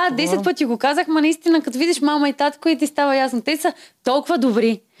 Затова 10 пъти го казах, ма наистина, като видиш мама и татко и ти става ясно. Те са толкова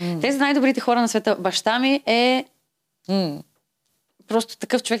добри. Те са най-добрите хора на света. Баща ми е... Просто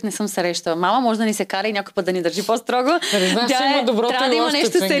такъв човек не съм срещала. Мама може да ни се кара и някой път да ни държи по-строго. Трябва да има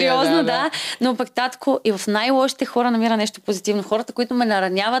нещо сериозно, но пък татко и в най-лошите хора намира нещо позитивно. Хората, които ме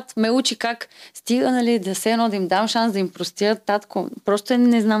нараняват, ме учи как стига, нали, да се едно, да им дам шанс да им простят. Татко, просто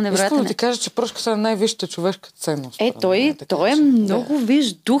не знам, невероятно. Искам да ти кажа, че прошката е най-висшата човешка ценност. Той е много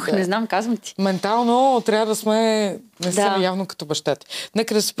виж дух, не знам, казвам ти. Ментално трябва да сме не са явно като баща ти.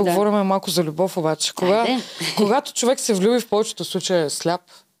 Нека да се поговорим малко за любов обаче. Когато човек се влюби, в повечето случаи е сляп,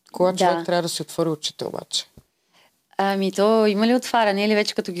 когато човек трябва да си отвори очите обаче. То има ли отваряне или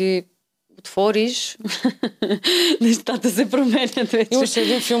вече като ги отвориш, нещата се променят вече. Имаше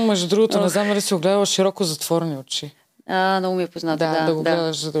един филм, между другото, не знам дали си огледала Широко затворени очи. Много ми е познато. Да го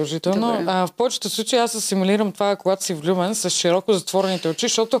гледаш задължително. В повечето случаи аз асимилирам това, когато си влюбен с широко затворените очи,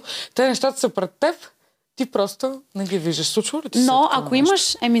 защото те нещата са пред теб, ти просто не ги виждаш. Случва ли ти се? Но ако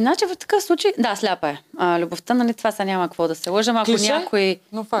имаш... Иначе в такъв случай... Да, сляпа е. Любовта, нали, това са няма какво да се лъжам. Ако някой...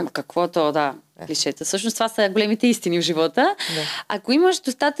 Но факт. Каквото, клишета. Всъщност това са големите истини в живота. Ако имаш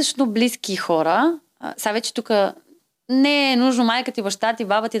достатъчно близки хора, сега вече тук не е нужно майка ти, баща ти,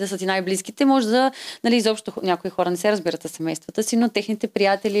 баба ти да са ти най-близките. Може да, нали, изобщо някои хора не се разбират с семействата си, но техните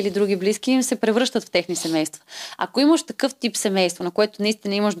приятели или други близки им се превръщат в техни семейства. Ако имаш такъв тип семейство, на което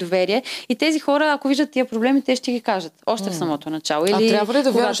наистина имаш доверие, и тези хора, ако виждат тия проблеми, те ще ги кажат. Още в самото начало. Или трябва ли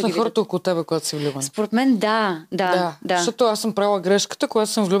да вярваш на хората около тебе, когато си влюбен? Според мен да. Защото аз съм правила грешката,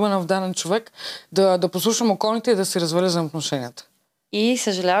 когато съм влюбена в даден човек, да послушам околните и да си разваля за отношенията. И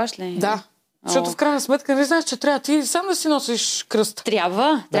съжаляваш ли? Да. Защото в крайна сметка не знаеш, че трябва ти сам да си носиш кръст.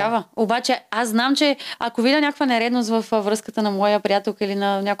 Трябва. Обаче аз знам, че ако видя някаква нередност в връзката на моя приятелка или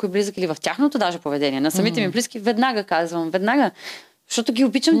на някой близък или в тяхното даже поведение, на самите ми близки, веднага казвам. Защото ги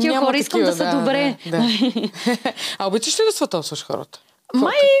обичам тия хора, искам да са добре. А обичаш ли да сватосваш хората?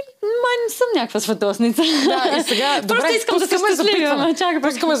 Май не съм някаква сватосница. И сега, добре, просто искам да се щастлива.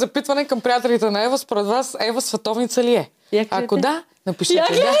 Пускаме запитване към приятелите на Ева. Според вас Ева сватовница ли е? Ако да, напишете.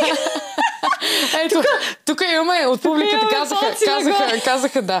 Ето, тук имаме от публиката,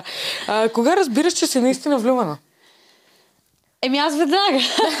 казаха да. Кога разбираш, че си наистина влюбена? Аз веднага.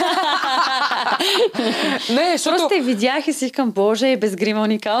 Просто я видях и си викам, Боже, без грима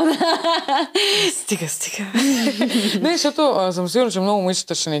уникална. Стига. Защото съм сигурна, че много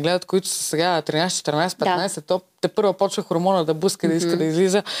момичета ще ни гледат, които са сега 13, 14, 15, то те първо почва хормона да блъска, да иска да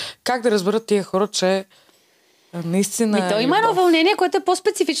излиза. Как да разберат тия хора, че наистина... То има едно вълнение, което е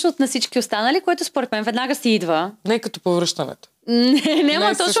по-специфично от на всички останали, което според мен веднага си идва. Не като повръщането.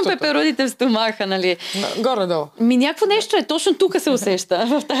 Няма точно пеперудите в стомаха, нали? Горе-долу. Някакво нещо е, точно тук се усеща,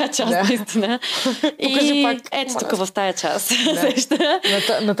 в тая част, наистина. Покажи пак. Ето тук в тая част се усеща.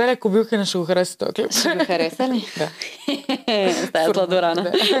 Наталия Кобилкина ще го хареса този клип. Ще го хареса ли? Да. Стая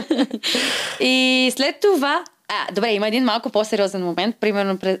Сладорана. И след това... Добре, има един малко по-сериозен момент,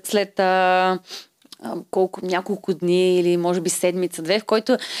 примерно след... няколко дни или може би седмица-две, в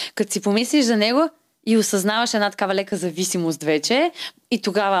който като си помислиш за него и осъзнаваш една такава лека зависимост вече и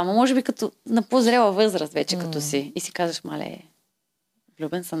тогава, може би като на по-зрела възраст вече като си и си казваш, мале,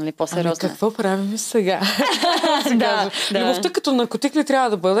 влюбен съм, нали, по-сериозно. Какво правим сега? Любовта като наркотик ли трябва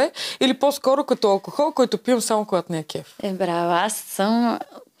да бъде или по-скоро като алкохол, който пием само когато не е кеф? Браво, аз съм...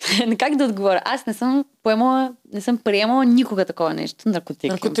 Как да отговоря? Аз не съм приемала никога такова нещо.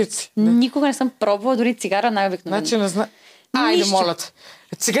 Наркотици. Никога не съм пробвала дори цигара най-обикновено. Значи не знам. Айде, моля те.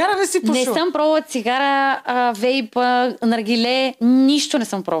 Цигара не си пушила? Не съм пробвала цигара, вейпа, наргиле, нищо не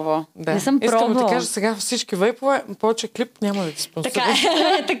съм пробвала. Не съм пробвала. Искам да ти кажа сега всички вейпове, повече клип няма да ти спонсорирам.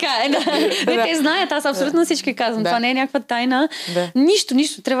 Така е. Те знаят, аз абсолютно всички казвам. Това не е някаква тайна.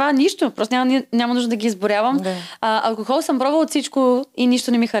 Нищо, трябва нищо. Просто няма нужда да ги изборявам. Алкохол съм пробвала от всичко и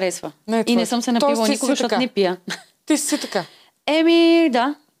нищо не ми харесва. И не съм се напивала никога, защото не пия. Ти си така?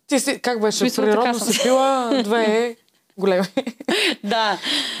 Да. Ти си, как беше, природно си пила големи. Да.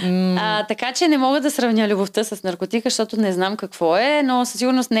 Така че не мога да сравня любовта с наркотика, защото не знам какво е, но със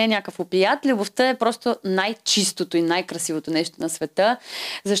сигурност не е някакъв опият. Любовта е просто най-чистото и най-красивото нещо на света,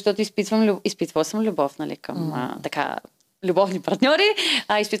 защото изпитвала съм любов, нали, към така любовни партньори,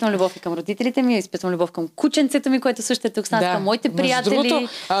 изпитвам любов и към родителите ми, изпитвам любов към кученцето ми, което също е тук с нас, към моите приятели. Другото,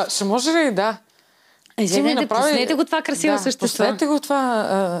 ще може ли, Извинете, пуснете го това красиво същество. Пуснете го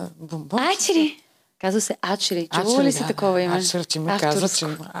това бомбон. Ачери. Казва се Ачери. Чувала ли си такова име? Ачери, ти ми казва, че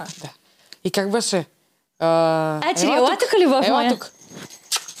има. И как беше? Ачери, ела тук, любов моя. Ела тук.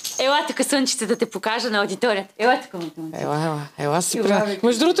 Ела тук, слънчето, да те покажа на аудиторията. Ела тук, Ела си приятел.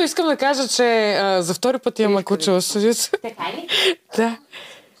 Между другото, искам да кажа, че за втори път имаме куче в студиото. Така ли? Да.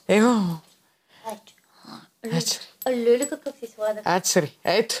 Ево. Люля, какъв си сладък. Ачери.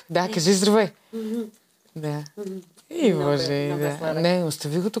 Ето, кажи здравей. Да. И може, да. Не,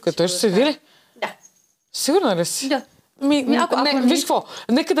 остави го тук. Той ще седи ли? Да. Сигурна ли си? Да. Виж какво,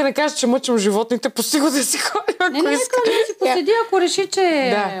 нека да не кажа, че мъчим животните, постига да си ходим, ако иска. Не, си поседи, ако реши,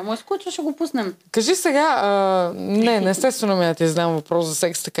 че му скучва, ще го пуснем. Кажи сега, не, естествено ми да ти знам въпрос за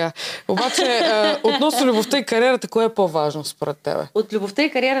секс така. Обаче, относно любовта и кариерата, кое е по-важно според тебе? От любовта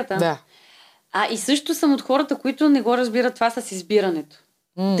и кариерата? Да. И също съм от хората, които не го разбират това с избирането.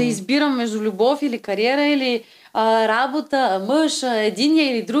 Да избирам между любов или кариера, или работа, мъж,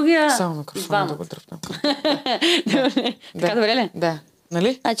 единия или другия. Само микрофона да го дръпнем. Така добре ли? Да.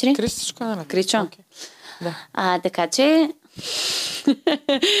 Нали? Ачери? Кристичко, нали? Кричо. Да. Така че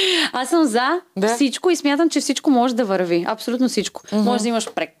аз съм за всичко и смятам, че всичко може да върви. Абсолютно всичко. Може да имаш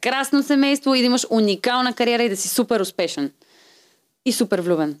прекрасно семейство и да имаш уникална кариера и да си супер успешен. И супер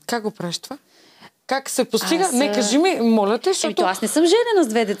влюбен. Как го правиш това? Как се постига? Не, кажи ми, моля те, защото... Аз не съм женена с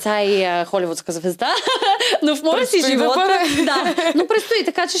 2 деца и холивудска звезда, но в моя си живот... но предстои,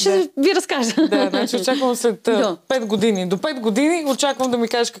 така че ще ви разкажа. Да, значи очаквам след 5 години. До 5 години очаквам да ми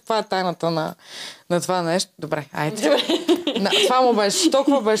кажеш каква е тайната на това нещо. Добре, айде. Това му беше.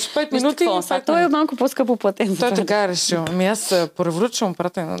 Толкова беше 5 минути. Той е малко по-скъпо платен. Той така е решил. Аз по-революционно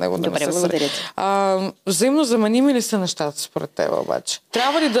пратя на него. Добре, благодаря ти. Взаимно заменими ли са нещата според теб обаче?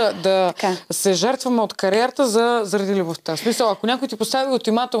 Трябва ли да се жертваме от кариерата заради любовта? В смисъл, ако някой ти постави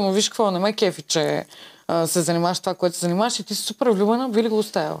ултиматум, виж какво, не ме кефи, че се занимаваш това, което се занимаваш и ти си супер влюбена, би ли го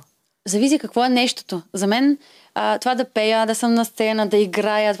оставила? Зависи какво е нещото. За мен това да пея, да съм на сцена, да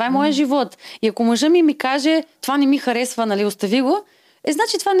играя, това е моят живот. И ако мъжа ми каже, това не ми харесва, нали, остави го,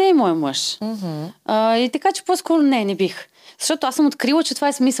 значи това не е моят мъж. И така, че по-скоро не бих. Защото аз съм открила, че това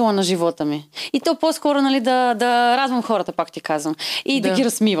е смисъла на живота ми. И то по-скоро, нали, да радвам хората, пак ти казвам. И да ги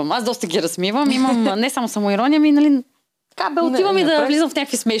разсмивам. Аз доста ги разсмивам. Имам не само самоирония, нали, отивам и да влизам в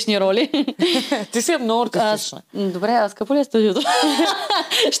някакви смешни роли. Ти си много артистична. Добре, скъпо ли е студиото?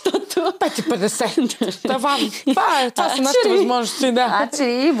 Защото... 5,50. Това са нашите възможности, да.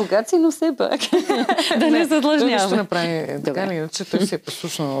 Ачери, богаци, но все пак. Да не задлъжняваме. Той ще направи така ли, че той си е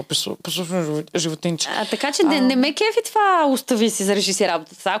послушно животинче. Така че не ме кефи това остави си за реши си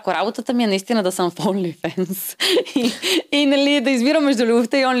работата. Ако работата ми е наистина да съм в OnlyFans и нали, да избирам между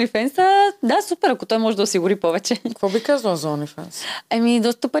любовта и OnlyFans, да, супер, ако той може да осигури повече. Какво би казала за OnlyFans?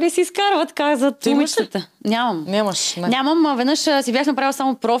 Доста пари си изкарват, казват момичетата. Нямам. Нямаш? Не. Нямам, веднъж си бях направила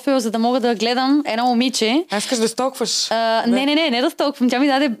само профил, за да мога да гледам едно момиче. Искаш да столкваш? Не да столквам. Тя ми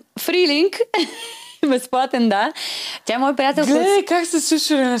даде фри линк. Безплатен, да. Тя е моя приятелка. Гледай как се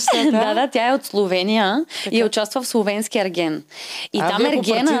случили нещата. Да, тя е от Словения и участва в словенски Ерген. И там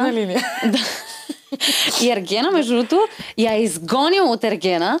Ергена... И Ергена, между другото, я е изгонил от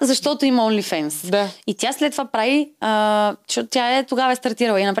Ергена, защото има OnlyFans. Да. И тя след това прави... тя тогава е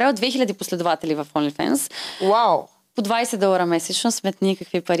стартирала и направила 2000 последователи в OnlyFans. Вау! По $20 месечно, сметни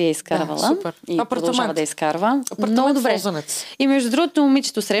какви пари е изкарвала. Супер. И продължава да изкарва. Много добре. Фолзанец. И между другото,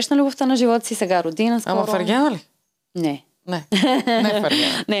 момичето срещна любовта на живота си, сега родина скоро. Ама в Ергена ли? Не. Не в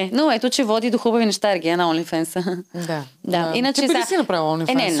Ергена. Не, но ето, че води до хубави неща Ергена на OnlyFans. Да. Иначе, ти преди си направила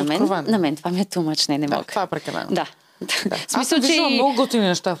OnlyFans? На мен това ми е too much, не мога. Това е прекалено. Да. Аз съм виждала много готини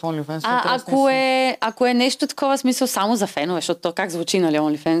неща в OnlyFans. Ако е нещо такова смисъл само за фенове, защото то как звучи, нали,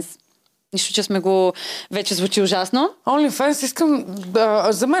 OnlyFans? Нищо, че сме го... Вече звучи ужасно. OnlyFans искам...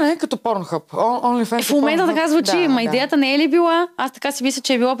 за мен е като Pornhub. OnlyFans в момента така звучи, идеята не е ли била? Аз така си мисля,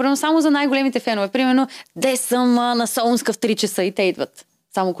 че е било примерно само за най-големите фенове. Примерно, де съм на Солунска в 3 часа и те идват.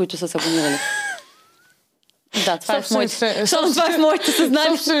 Само които са се абонирали. Да, това е в моите съзнание.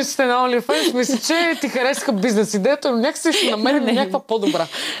 Собствениците на OnlyFans мисля, че ти харесаха бизнес идеята, но някакси ще намерим някаква по-добра,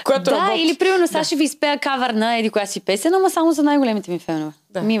 която работи. Или примерно сега ще ви изпея кавър на еди коя си песен, ама само за най-големите ми фенове.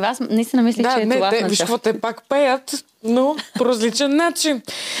 Аз наистина мислих, че е това. Виж какво, те пак пеят, но по различен начин.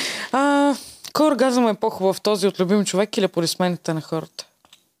 Кой оргазъм е по-хубав, този от любим човек или аплодисментите на хората?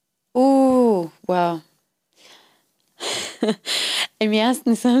 Вау. Аз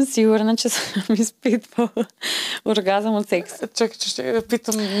не съм сигурна, че съм изпитвала оргазъм от секс. Чакай, че ще я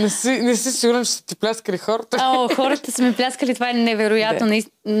питам. Не си сигурна, че са ти пляскали хората? Хората са ме пляскали, това е невероятно.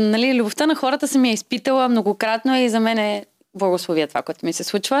 Нали, любовта на хората съм я изпитала многократно и за мен е благословия това, което ми се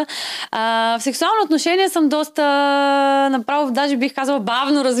случва. В сексуално отношение съм доста, направо даже бих казала,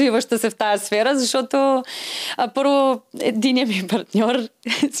 бавно развиваща се в тази сфера, защото първо единият ми партньор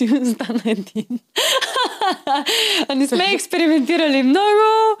си стана един. Не сме експериментирали много.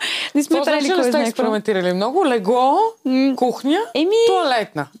 Не сме правили кой знае какво. Експериментирали много? Легло, кухня,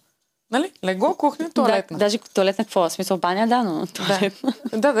 туалетна. Нали? Легло, кухня, туалетна. Даже туалетна какво? В смисъл баня, да, но туалетна.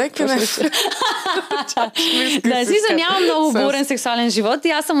 Да, нямам много бурен сексуален живот и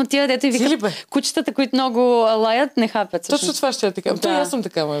аз съм от тия, дето и викам кучетата, които много лаят, не хапят. Точно това ще е така. Да. Аз съм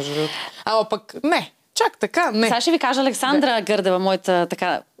така, между другото. Ама пък не. Чак така, не. Сега ще ви кажа Александра Гърдева, моята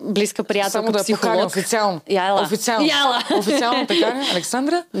така близка приятелка, психолог. Само да я официално. Официално така.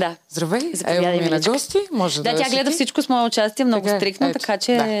 Александра, здравей. Ева ми на гости. Може тя гледа всичко с мое участие, много стриктно, така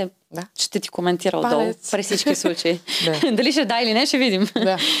че ще ти коментира отдолу при всички случаи. Дали ще или не, ще видим.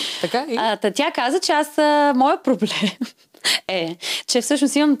 Така и? Тя каза, че моя проблем че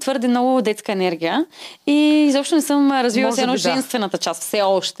всъщност имам твърде много детска енергия и изобщо не съм развила се едно женствената част. Все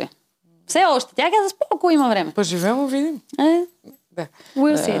още. Тя каза, споко има време. Поживемо, видим. Да.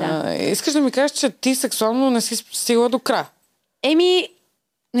 We'll see, искаш да ми кажеш, че ти сексуално не си стигала до края?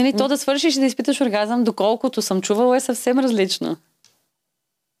 То да свършиш и да изпиташ оргазъм, доколкото съм чувала, е съвсем различно.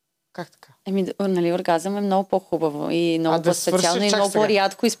 Как така? Оргазъм е много по-хубаво и много по-специално и много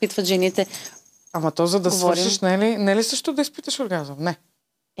по-рядко изпитват жените. Ама то за да свършиш, не е ли също да изпиташ оргазъм? Не.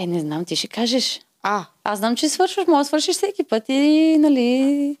 Не знам, ти ще кажеш. Аз знам, че свършваш, може да свършиш всеки път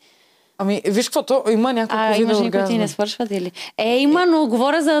и виж какво, има няколко вида оргазми. Има жени, които не свършват или? Има, но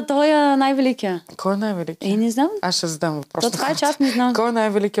говоря за този най-великия. Кой е най-великия? Не знам. Аз ще задам въпрос. Това е част, не знам. Кой е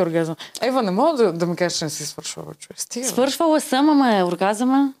най-великия оргазъм? Ева, не мога да ми кажеш, че не си свършвала, човек. Свършвала съм, ама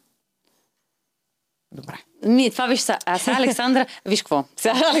оргазъма. Добре. Това виж сега. Сега Александра, виж какво?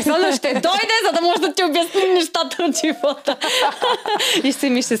 Сега Александра ще дойде, за да може да ти обясним нещата от живота. И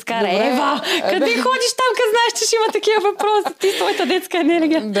ще се скара. Ева, къде ходиш там, къде знаеш, че ще има такива въпроси? Ти своята детска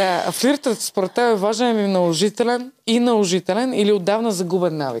енергия. Да, флиртът според теб е важен или наложителен или отдавна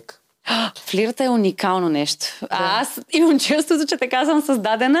загубен навик? Флирта е уникално нещо. Аз имам чувството, че така съм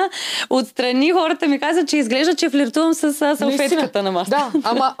създадена. Отстрани хората ми казват, че изглежда, че флиртувам с салфетката на масата. Да,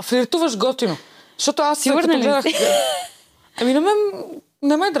 ама флиртуваш готино. Защото аз сигурна ли си?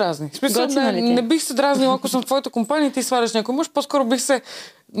 Не ме дразни. В смисъл, не бих се дразнила, ако съм в твоята компания и ти сваляш някой мъж. По-скоро бих се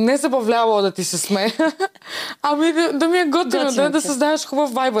не забавлявала да ти се смее. Да ми е готино, да създаваш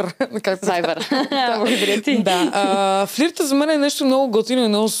хубав вайбър. Вайбър. Благодаря ти. Флирта за мен е нещо много готино и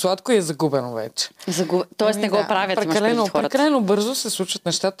много сладко и е загубено вече. Тоест не го правят. Прекалено бързо се случват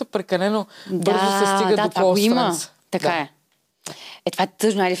нещата, прекалено бързо се стига до по-странца. Така е. Това е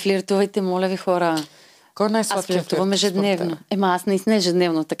тъжно. Айде, флиртувайте, моля ви, хора. Кой е най-сладкият флирт? Аз флиртувам ежедневно. Аз наистина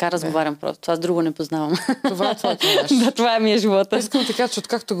ежедневно, така разговарям просто. Това с друго не познавам. Това е твоето нещо. Да, това ми е живота. Искам ти кажа, че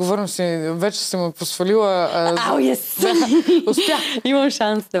откакто говорим вече съм ме посвалила. Успя. Имам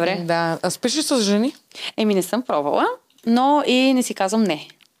шанс, добре. Да. А спиш ли с жени? Не съм пробвала, но и не си казвам не.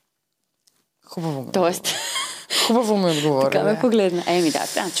 Хубаво ме. Тоест... Хубаво ме отговори. Така ме погледна.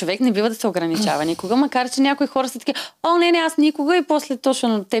 Човек не бива да се ограничава никога, макар че някои хора са такива, не, аз никога и после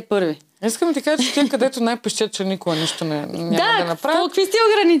точно те първи. Искам да ти кажа, че тя където най-пещет, че никога нищо няма да направи. Какви сте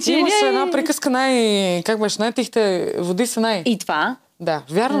ограничения? Имаше една приказка най-тихте води са най... И това? Да.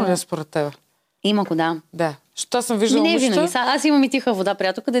 Вярно ли е според теб? Има го, да. Да. Защото аз съм виждала не винаги. Аз имам и тиха вода,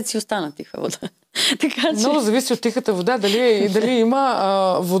 приятел, където си остана тиха вода. Така, че... Много зависи от тихата вода, дали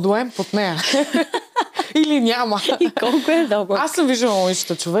има водоем под нея. Или няма. И колко е дълго. Аз съм виждала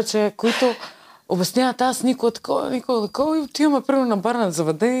момичета, човече, които обясняват, аз никога такова и отиваме примерно на барна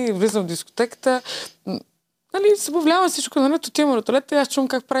заведение и влизам в дискотеката. Събавляваме всичко, отиваме на туалета и аз чувам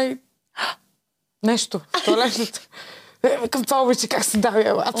как прави нещо в туалетната. Към това обича как се дави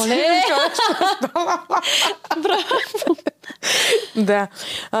елата. Браво! Да.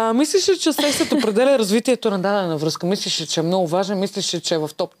 Мислиш ли, че сексът определя развитието на дадена връзка? Мислиш ли, че е много важен? Мислиш ли, че е в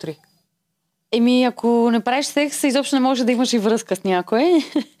топ 3? Ако не правиш секс, изобщо не може да имаш и връзка с някой.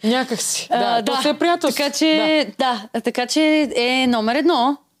 Някак си. То се е приятелство. Така че е номер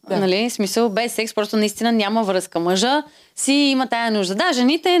 1. Нали? Смисъл, без секс просто наистина няма връзка. Мъжа си има тая нужда. Да,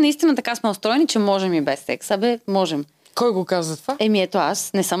 жените наистина така сме устроени, че можем и без секс. Можем. Кой го каза това? Ето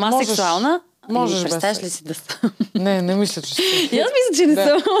аз. Не съм асексуална. Можеш без представяш ли секс. си да съм? Не мисля, че си. И аз мисля, че не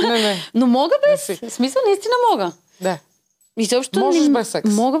съм. Не. Но мога Не без. си. В смисъл, наистина мога. Да. Изобщо Можеш без секс.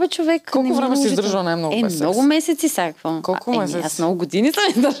 Мога бе, човек. Колко време си си издържала най-много без секс? Много месеци сега. Какво? Колко месеци? Аз много години съм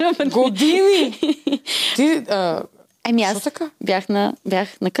издържала. Години! Ти... Аз Що така? бях на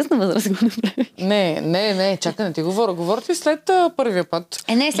късна възраст го направих. Не, чакай, не ти говоря. Говоря ти след първия път.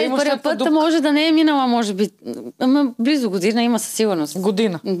 Не, след първия път може да не е минала, може би. Ама близо година има със сигурност.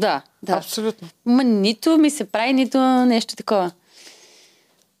 Година? Да. Абсолютно. Ма нито ми се прави, нито нещо такова.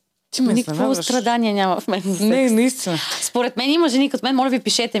 Ти ме Никакво страдание няма в мен за секс. Не, наистина. Според мен има жени като мен, моля ви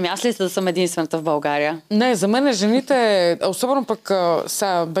пишете ми. Аз ли да съм единствената в България? Не, за мен жените, особено пък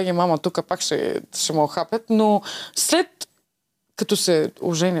сега беги мама тук пак ще ме охапят, но след като се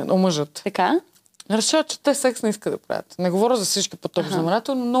омъжат, Така? решават, че те секс не искат да правят. Не говоря за всички по този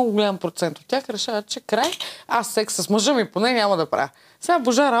знаменател, но много голям процент от тях решават, че край, аз секс с мъжа ми поне няма да правя. Сега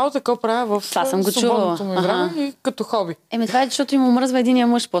божа работа, какво правя в свободното ми време и като хоби. Това е, защото им омръзва единия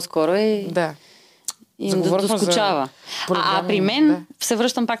мъж по-скоро и да. Им доскучава. А при мен, се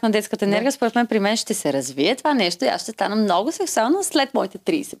връщам пак на детската енергия, според мен при мен ще се развие това нещо и аз ще стана много сексуална след моите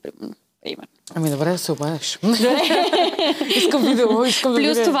 30, примерно. Ами добре да се обадеш. Искам видео, да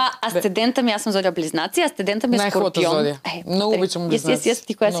Плюс това, асцендента ми, аз съм зодия Близнаци, асцендента ми е Скорпион. Зодия. Много обичам Близнаци.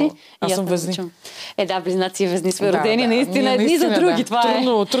 Ти коя си? Аз съм Везни. Да, Близнаци и Везни сме родени наистина едни за други. Това е.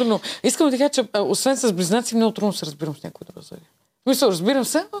 Трудно. Искам да кажа, че освен с Близнаци, много трудно се разбирам с някой друга зодия. Мисля, разбирам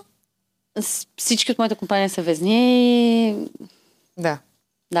се. Всички от моята компания са Везни. Да.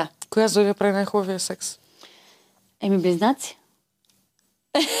 Да. Коя зодия прави най-хубавия секс? Близнаци.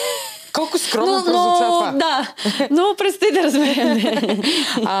 Колко скромно прозвуча това. Да, но предстои да разберем.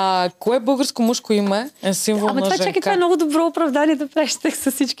 Кое българско мъжко име е символ на женка? Чакай, това е много добро оправдание да правиш секс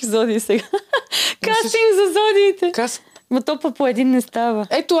с всички зодии сега. Кастинг за зодиите. Но то по един не става.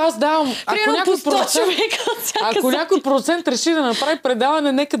 Ето аз давам. Ако някой процент реши да направи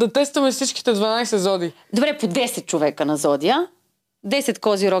предаване, нека да тестваме всичките 12 зодии. Добре, по 10 човека на зодия. 10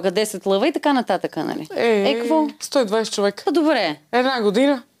 козирога, 10 лъва и така нататък, нали? Какво? 120 човека. Добре. Една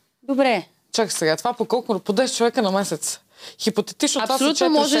година. Добре. Чакай сега, това по колко? По 10 човека на месец. Хипотетично това са 4 седмици.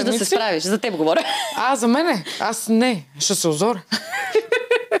 Абсолютно можеш да се справиш. За теб говоря. За мене? Аз не. Ще се озоря.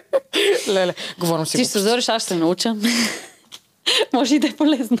 Леле, говорим си. Ти ще се озориш, аз ще се науча. Може и да е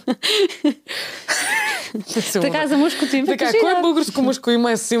полезно. Така, за мъжкото име. Така, кое българско мъжко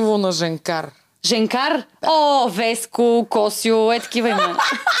име е символ на женкар? Женкар? Веско, Косио, такива имена.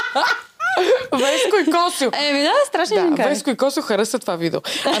 Веско и Косио. Страшни женкари. Веско и Косио хареса това видео.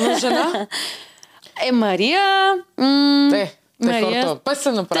 А на жена? Мария. Мария.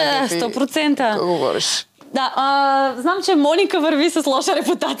 Песен направи. Да, 100%. Какво говориш? Да, знам, че Моника върви с лоша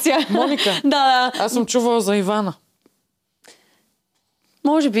репутация. Моника? Да. Аз съм чувала за Ивана.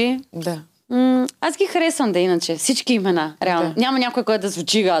 Може би. Да. Аз ги харесвам всички имена, реално. Да. Няма някой, който да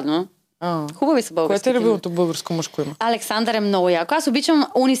звучи гадно. Хубави са български. Кое е любимото българско мъжко име? Александър е много яко. Аз обичам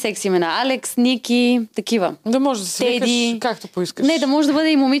унисекс имена. Алекс, Ники, такива. Да може да си викаш както поискаш. Не, да може да бъде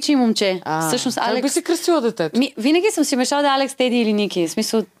и момиче и момче. Всъщност, Алекс... Как би си кръстила детето? Винаги съм си мешала да Алекс, Теди или Ники. В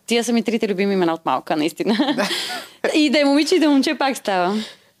смисъл, тия са ми трите любими имена от малка, наистина. И да е момиче и да е момче пак става.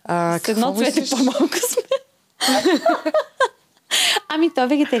 С едно цвете по-малко сме. Той е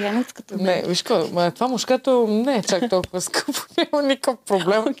вегетарианец като мен. Не, виж какво, това мушкато не е чак толкова скъпо, няма никакъв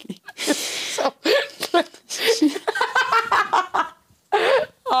проблем.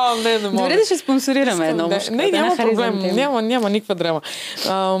 Не мога. Добре да ще спонсорираме едно мушкато. Не, няма проблем, няма никаква драма.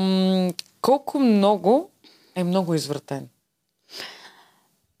 Колко много е много извратен?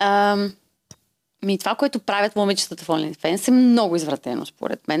 Това, което правят момичетата в OnlyFans е много извратено,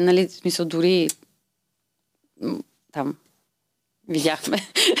 според мен. Нали, в смисъл, дори там видяхме.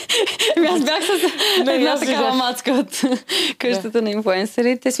 Аз бях с една такава мацка от къщата на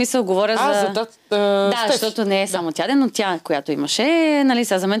инфлуенсърите. Смисъл, говоря за... Да, защото не е само тя, но тя, която имаше, нали,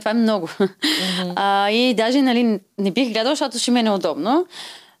 за мен това е много. И даже, нали, не бих гледала, защото ще ми е неудобно.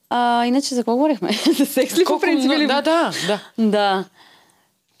 Иначе за какво говорихме? За секс ли по принцип? Да. Да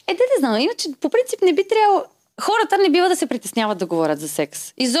знам. Иначе по принцип не би трябвало... Хората не бива да се притесняват да говорят за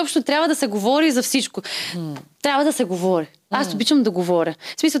секс. Изобщо трябва да се говори за всичко. Трябва да се говори. Аз обичам да говоря.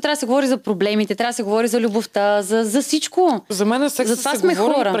 В смисъл, трябва да се говори за проблемите, трябва да се говори за любовта, за всичко. За мен секса се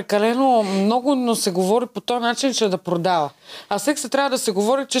говори прекалено много, но се говори по този начин, че да продава. А секса трябва да се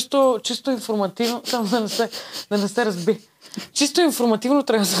говори чисто информативно, да не се разби. Чисто информативно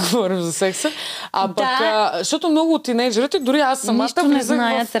трябва да се говорим за секса. Защото много от тинейджерите, дори аз самата... Нищо не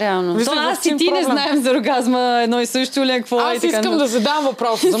знаят реално. Аз и ти не знаем за оргазма едно и също ли, какво е. Аз искам да задам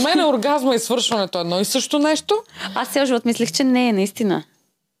въпрос. За мен оргазма и свършването едно и също нещо. Аз цял живот мислех, че не е наистина.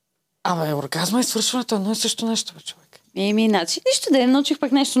 Абе, оргазма и свършването е едно и също нещо, бе, човек. Значи, нищо да научих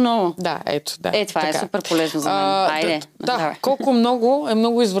пък нещо ново. Да, ето, да. Това е супер полезно за мен. Айде. Да, колко много е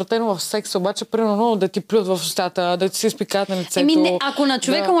много извратено в секса, обаче, примерно, да ти плюят в устата, да ти се изпикат на лицето. Ако на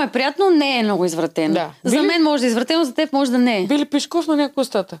човека му е приятно, не е много извратено. Да. За мен може да е извратено, за теб може да не е. Би ли пишков на някоя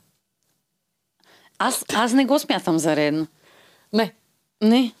устата? Аз не го смятам за редно. Не.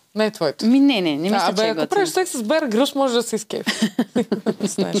 Не. Не е твоето. Не мисля, че ако правиш секс с Бер Грюс, може да се изкефи.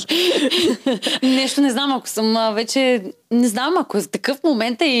 Знаеш. Нещо не знам, ако съм вече... Не знам, ако е такъв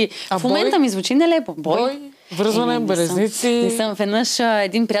момент и в момента ми звучи нелепо. Бой, връзване, белезници... Не съм. Веднъж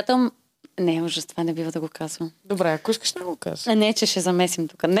един приятел... Не, ужас, това не бива да го казвам. Добре, ако искаш, не го казвам. Не, че ще замесим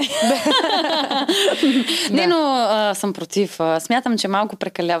тук. Не, но съм против. Смятам, че малко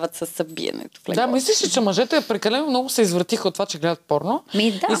прекаляват с биенето. Да, мислиш ли, че мъжете прекалено много се извратиха от това, че гледат порно? Да.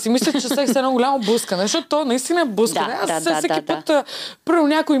 И си мислят, че секс е едно голямо блъскане, защото то наистина е блъскане. Аз всеки път, първо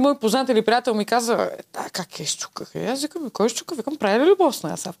някой мой познат или приятел ми каза, как я изчуках? Аз викам, кой изчука? Викам, прави ли любов с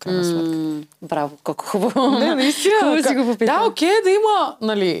нея в крайна сметка? Браво, колко хубаво. Не, наистина. Хубаво си го попитам. Да, окей, да има,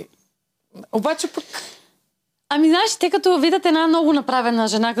 нали... Обаче пък... Знаеш, те като видят една много направена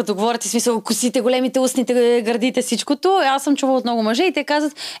жена, като говорят, в смисъл, косите, големите устните, гърдите, всичкото, аз съм чувала от много мъже и те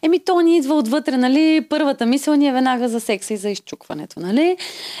казват, то ни идва отвътре, нали, първата мисъл ни е веднага за секса и за изчукването, нали?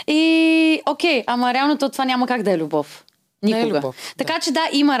 И, окей, ама реално това няма как да е любов. Никога. Не е любов, така че да,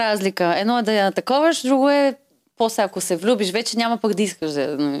 има разлика. Едно е да я таковаш, друго е, после ако се влюбиш, вече няма пък да искаш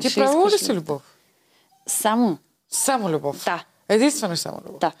да... Ти правила ли си любов? Само. Само любов? Да. Единствено само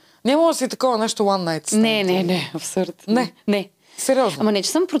любов? Да. Няма да си такова нещо one night stand? Не, абсурд. Не. Сериозно. Ама не, че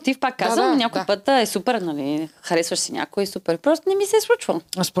съм против, пак казвам, някой път е супер, нали, харесваш си някой, супер. Просто не ми се е случвало.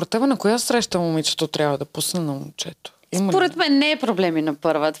 А според тебе на коя среща момичето трябва да пусне на момчето? Според мен не е проблеми на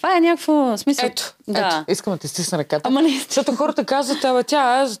първа. Това е някакво смисъл. Ето, искам да ти стисна ръката. Ама не. Защото хората казват,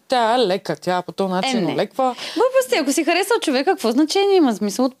 тя е лека, тя по този начин леква. Глупости, ако си харесал човека, какво значение има?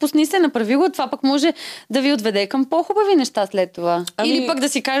 Смисъл, отпусни се, направи го, това пък може да ви отведе към по-хубави неща след това. Или пък да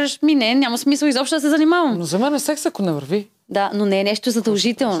си кажеш, няма смисъл изобщо да се занимавам. Но за мен е секс, ако не върви. Да, но не е нещо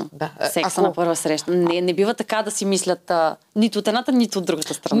задължително. Секса на първа среща. Не бива така да си мислят нито от едната, нито от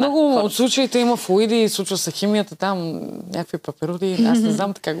другата страна. Много от случаите има флуиди, случва се химията там, някакви паперуди. Аз не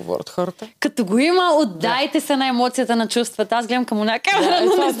знам така говорят хората. Като го има, отдайте се на емоцията, на чувствата. Аз гледам към една камера,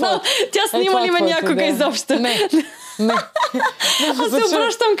 но не знам. Тя снима ли ме някога изобщо? Не. Аз се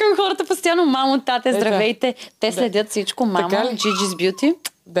обръщам към хората постоянно. Мамо, тате, здравейте. Те следят всичко. Мамо, Gigi's Beauty.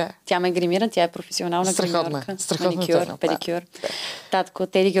 Да. Тя ме гримира, тя е професионална гримьорка. Страхотна. Педикюр. Татко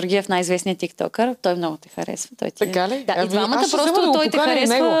Теди Георгиев, най-известният тиктокър. Той много те харесва. Така ли? Да, и двамата просто той те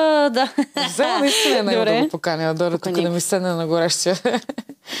харесва. Да. Взема наистина него да го поканя. Да тук да ми седне на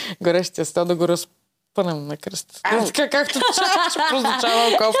горещия стол, да го разпънем на кръст. Така както ще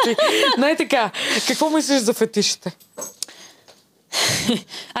прозвучава кофти. Така, какво мислиш за фетишите?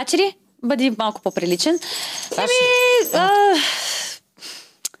 Ачери, бъди малко по-приличен.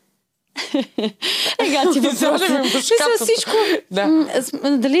 Ти въпроси. Всичко.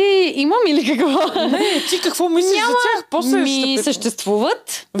 Дали имам или какво? Не, ти какво мислиш за тях? После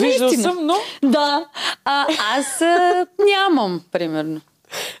съществуват. Виждал съм, но... Да. Аз нямам, примерно.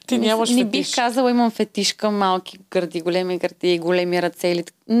 Ти нямаш фетиш. Не бих казала, имам фетиш към малки гърди, големи ръце. Или...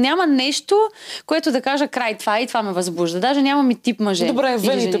 Няма нещо, което да кажа край това и това ме възбужда. Даже нямам и тип мъже. Добре,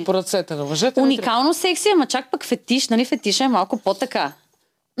 вените по ръцете на мъжете. Уникално секси, ама чак пък фетиш, нали? Фетиша е малко по-така.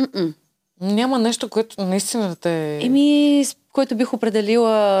 Няма нещо, което наистина да те... Което бих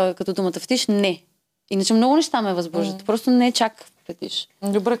определила като думата фетиш, не. Иначе много неща ме възбуждат. Просто не е чак фетиш.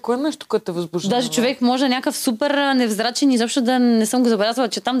 Добре, кое е нещо, което те възбужда? Даже човек може някакъв супер невзрачен, изобщо да не съм го забелязала,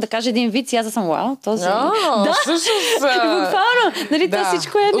 че там да каже един вид и аз да съм вау, този... Да, всъщност... Буквално. Нали, то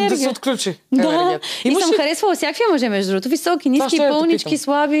всичко е енергия. Да се отключи. Да. И съм харесвала всякакви мъже, между другото. Високи, ниски, пълнички,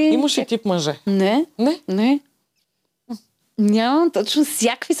 слаби. Имаш ли тип мъже? Не. Нямам, точно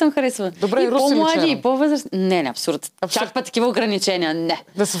всякакви съм харесвала. Добре, и по-млади, и по-възрастни. Не, абсурд. Чак па такива ограничения, не.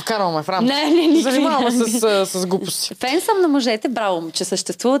 Да се вкарваме в рамки. Не. Занимаваме с глупости. Фен съм на мъжете, браво, че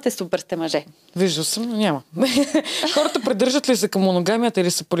съществувате, супер сте мъже. Виждал съм, но няма. Хората придържат ли се към моногамията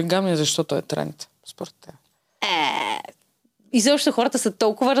или са полигамия, защото е тренд? Според теб. Изобщо хората са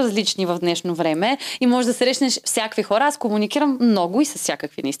толкова различни в днешно време и може да срещнеш всякакви хора. Аз комуникирам много и с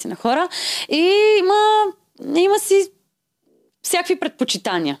всякакви наистина хора. И има си всякакви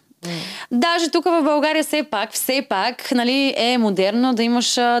предпочитания. Даже тук в България все пак, нали, е модерно да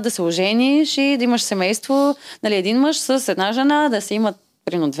имаш, да се ожениш и да имаш семейство, нали, един мъж с една жена, да се имат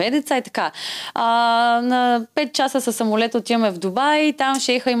примерно 2 деца и така. На 5 часа със самолет отиваме в Дубай, там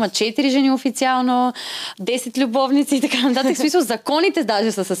шейха има 4 жени официално, 10 любовници и така нататък. В смисъл, законите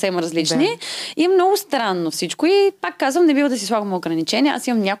даже са съвсем различни. Да. И е много странно всичко. И пак казвам, не бива да си слагаме ограничения. Аз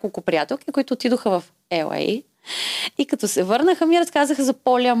имам няколко приятелки, които отидоха в LA. И като се върнаха, ми разказаха за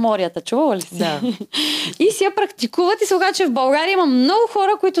полиаморията. Чувала ли си? Да. И си я практикуват и се оказа, че в България има много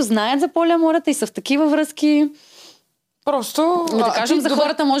хора, които знаят за полиаморията и са в такива връзки. Просто... Да кажем за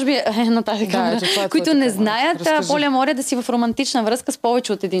хората, може би, на тази камера, които не знаят полиамория да си в романтична връзка с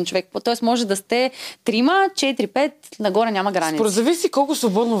повече от един човек. Тоест може да сте 3, 4, 5, нагоре няма граници. Според зависи колко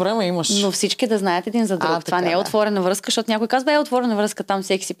свободно време имаш. Но всички да знаят един за друг. Това не е отворена връзка, защото някой казва, отворена връзка, там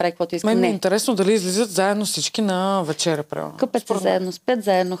всеки си прави каквото иска. Мен ми е интересно дали излизат заедно всички на вечеря, примерно. Къпят се заедно, спят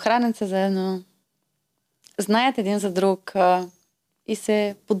заедно, хранят се заедно. Знаят един за друг и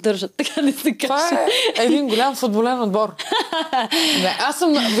се поддържат, така да се каже. Това е един голям футболен отбор. Не, аз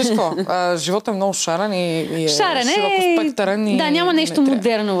съм... Виж какво, животът е много шарен и е широкоспектърен. Да, няма нещо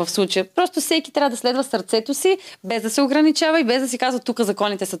модерно в случая. Просто всеки трябва да следва сърцето си, без да се ограничава и без да си казва, тук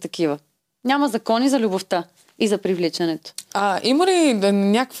законите са такива. Няма закони за любовта и за привличането. Има ли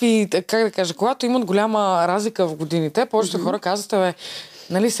някакви, как да кажа, когато имат голяма разлика в годините, повечето хора казват,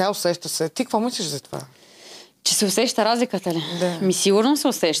 нали сега усеща се. Ти какво мислиш за това? Че се усеща разликата ли? Да. Сигурно се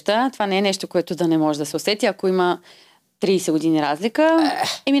усеща. Това не е нещо, което да не може да се усети. Ако има 30 години разлика.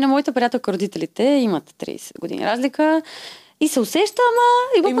 На моята приятелка родителите имат 30 години разлика. И се усеща,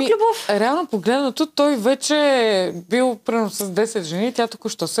 ама има пък любов. Реално погледнато, той вече е бил примерно с 10 жени, тя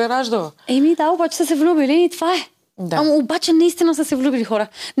току-що се е раждала. Да, обаче са се влюбили и това е. Да. Ама обаче наистина са се влюбили хора.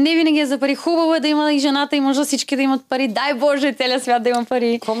 Не винаги е за пари. Хубаво е да има и жената, и мъжа, всички да имат пари. Дай Боже, целият свят да има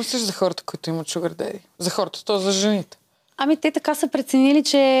пари. Какво мислиш за хората, които имат sugar daddy? За хората, то за жените. Те така са преценили,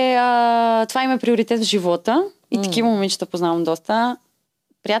 че това им е приоритет в живота. И такива момичета познавам доста.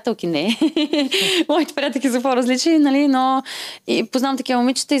 Приятелки не. Моите приятелки са по-различни, нали, но и познавам такива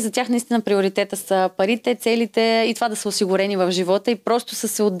момичета и за тях наистина приоритета са парите, целите и това да са осигурени в живота и просто са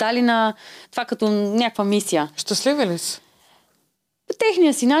се отдали на това като някаква мисия. Щастливи ли са? По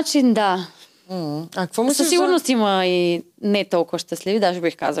техния си начин, да. Какво мислиш? Със сигурност има и не толкова щастливи, даже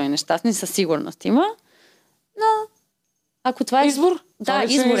бих казала и нещастни, със сигурност има. Но ако това е... Избор? Да,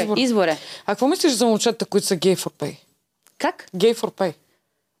 избор е. А какво мислиш за момчета, които са gay for pay? Как? Gay for pay.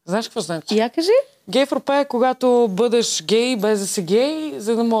 Знаеш какво значи? Я кажи. Гей for pay е когато бъдеш гей, без да си гей,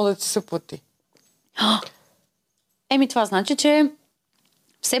 за да мога да ти се плати. Това значи, че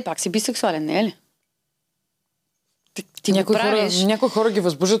все пак си бисексуален, не е ли? Ти някои хора ги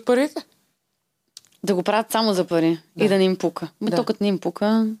възбуждат парите? Да го правят само за пари и да не им пука. То като не им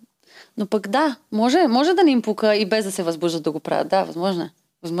пука... Но пък може да не им пука и без да се възбуждат да го правят. Да, възможно е.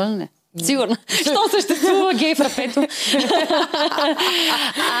 Възможно е. Сигурно. Що съществува гей фрапето?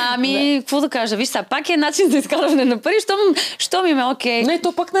 Какво да кажа? Виж сега, пак е начин за изкарване на пари, що ми е окей. Не,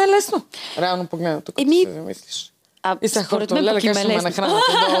 то пак не е лесно. Реално погледнато, като се замислиш. И сега според мен пък им е лесно.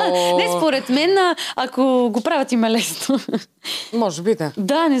 Не, според мен, ако го правят им е лесно. Може би, да.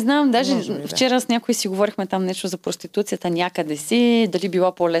 Да, не знам. Даже вчера с някой си говорихме там нещо за проституцията някъде си. Дали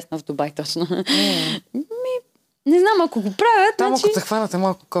била по-лесна в Дубай точно. Не знам, ако го правят... Там, ако се хванате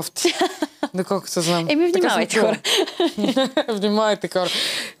малко кофти. Доколкото знам. Внимавайте, хора. Внимавайте, хора.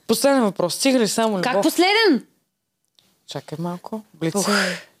 Последен въпрос. Стига ли само любов? Как последен? Чакай малко.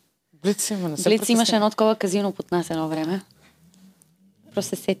 Блиц има, не се Блиц имаше едно такова казино под нас едно време.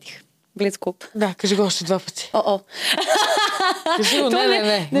 Просто се сетих. Блиц клуб. Да, кажи го още 2 пъти. Кажи го,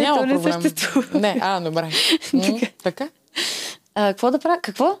 не. Няма проблем. Не, добре. Така? Какво да правя?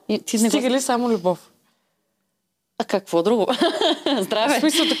 Какво? Стига ли само любов? Какво друго? Здраве! В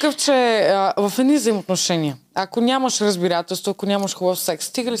смисъл такъв, че в едни взаимоотношения, ако нямаш разбирателство, ако нямаш хубав секс,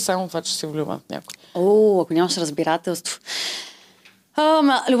 стига ли само това, че си влюбен в някой? Ако нямаш разбирателство.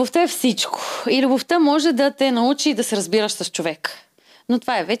 Любовта е всичко. И любовта може да те научи да се разбираш с човек. Но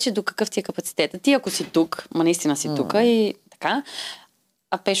това е вече до какъв ти е капацитета. Ти ако си тук, наистина си тук и така,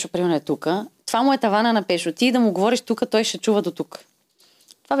 а Пешо примерно е тук, това му е тавана на Пешо. Ти да му говориш тук, той ще чува до тук.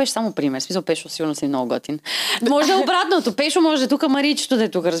 Това беше само пример. Смисъл, Пешо сигурно си много готин. Може да е обратното. Пешо може да е тук, Маричето да е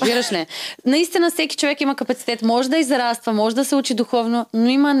тук, разбираш ли? Наистина всеки човек има капацитет. Може да израства, може да се учи духовно, но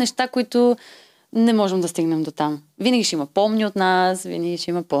има неща, които не можем да стигнем до там. Винаги ще има по-умни от нас, винаги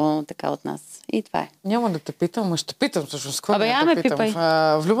ще има по-така от нас. И това е. Няма да те питам, но ще питам всъщност. Я ме пипай.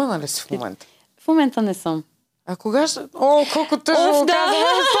 Влюбена ли си в момента? В момента не съм. А кога ще... колко тъжно казвам!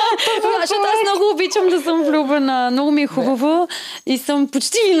 Защото аз много обичам да съм влюбена. Много ми е хубаво. И съм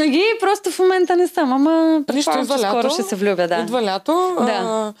почти винаги, просто в момента не съм. Ама предполагам, че скоро ще се влюбя, да. Идва лято.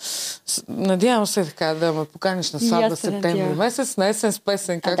 Да. Надявам се така да ме поканиш на сватба септември месец, на есен с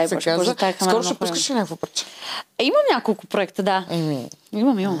песен, както се казва. Скоро ще пускаш ли някакво парче? Имам няколко проекта, да.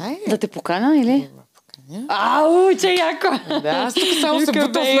 Имам. Да те поканя или? Ау, че яко! Да, аз тук само се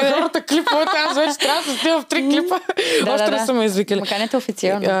бутам на хората клиповете, аз вече трябва да стигам в 3 клипа. Още не са ме извикали. Поканете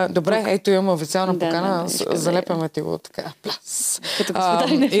официално. Добре, ето имам официална покана, залепяме ти го така. Плас.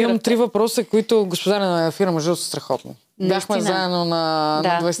 Имам 3 въпроса, които господаря на фирма жил са страхотни. Бяхме заедно на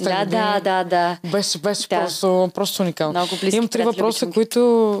 20-те години. Да. Беше просто уникално. Имам 3 въпроса,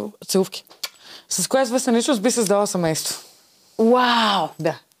 които... Целувки. С коя известна личност би създала семейство? Вау!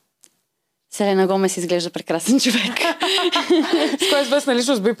 Да. Селена Гомес изглежда прекрасен човек. С коя известна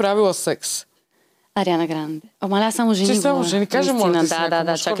личност би правила секс? Ариана Гранде. Ама не, само жени. Че само жени. Кажа, моля ти си.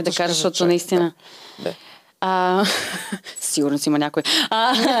 Да, чакай да кажа, защото наистина. Сигурно си има някой.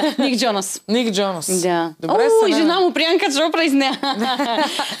 Ник Джонас. Ник Джонас. Да. И жена му Приянка Чопра из нея.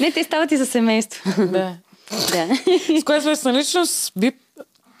 Не, те стават и за семейство. Да. С коя известна личност би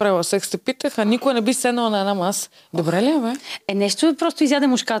правила секс, те питах, а никой не би седнала на една маса. Добре ли е, бе? Нещо просто изяде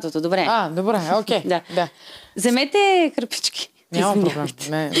мушкатото. Добре. Добре, окей. Да. Вземете кърпички. Няма проблем.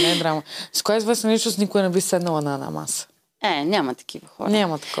 Не е драма. С коя известна личност никой не би седнала на една маса? Няма такива хора.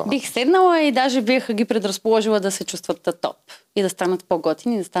 Няма такова. Бих седнала и даже бих ги предразположила да се чувстват топ. И да станат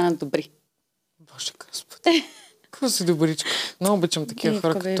по-готини, и да станат добри. Боже Господи. Какво си добричка? Много обичам такива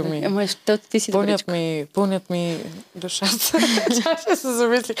хора, като ми... Ама, защото ти си добричка. Пълнят ми душата. Ще се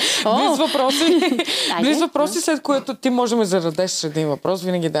замисли. Близ въпроси, след което ти може да ме зададеш един въпрос.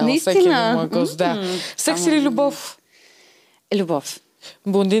 Винаги давам всеки един мой гост. Да. Секс или любов? Любов.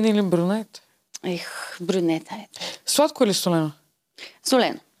 Блондин или брюнет? Брюнета е. Сладко или солено?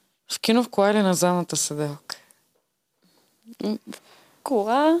 Солено. В кино в кола или на задната седелка?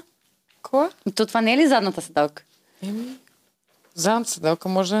 Кола? То това не е ли задната седалка? Задната седалка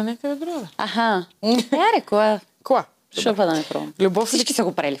може да е някъде друга. Кола. Защо да не пробвам? Всички са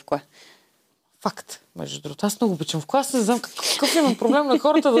го правили в кола. Факт. Между другото, аз много обичам в кола. Аз не знам какъв имам проблем на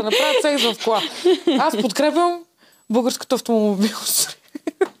хората да направят секс в кола. Аз подкрепям българското автомобилство.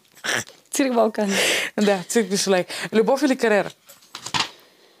 Цирк Балкан. Да, Цирк du Soleil. Любов или кариера?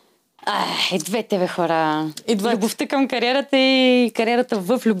 Двете, бе, хора. Любовта към кариерата и кариерата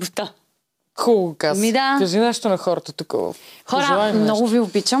в любовта. Хубаво каза. Да. Кажи нещо на хората тук. Хора, много ви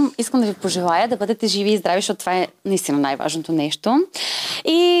обичам. Искам да ви пожелая да бъдете живи и здрави, защото това е наистина най-важното нещо.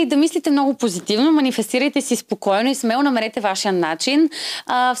 И да мислите много позитивно, манифестирайте си спокойно и смело намерете вашия начин.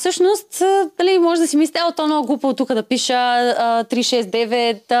 Всъщност, може да си мислите, то много глупо тук да пиша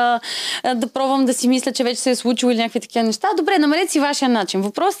 369, да пробвам да си мисля, че вече се е случило или някакви такива неща. Добре, намерете си вашия начин.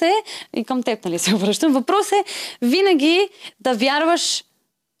 Въпрос е, и към теб, се обръщам, въпрос е винаги да вярваш,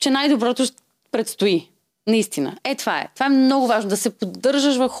 че най-доброто предстои. Наистина. Това е. Това е много важно. Да се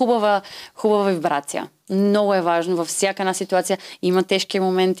поддържаш в хубава вибрация. Много е важно във всяка една ситуация. Има тежки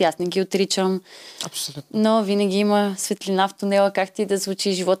моменти, аз не ги отричам. Абсолютно. Но винаги има светлина в тунела, как ти да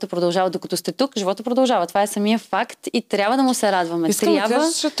звучи. Живота продължава. Докато сте тук, живота продължава. Това е самия факт и трябва да му се радваме. Искам да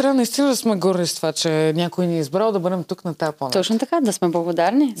кажа, че трябва наистина да сме горди с това, че някой ни е избрал да бъдем тук на тази планета. Точно така, да сме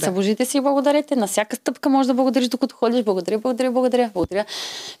благодарни. Да. Събужите си и благодарете. На всяка стъпка може да благодариш, докато ходиш. Благодаря,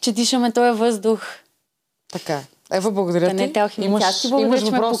 че дишаме този въздух. Така. Ева, благодаря ти. Аз ти благодаря,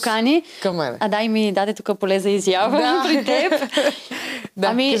 че ме покани. Към мен. И ми даде тук поле за изява при теб.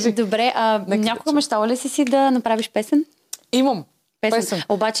 Кажи. Добре, някога мечтала ли си да направиш песен? Имам. Песен.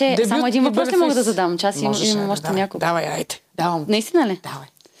 Обаче, само един въпрос ли мога да задам? Че аз имам още няколко. Давай, айде. Давам. Наистина ли? Давай.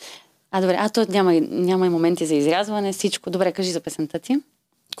 Добре. То няма и моменти за изрязване, всичко. Добре, кажи за песента ти.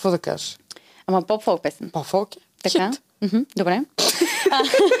 Какво да кажеш? Ама поп-фолк песен. Поп-фолк? Така. Добре.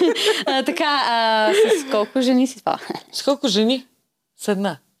 С колко жени си спала? С колко жени? С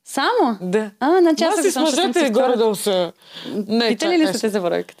една. Само? Да. Аз си с мъжете горе-долу са... Питали ли са те за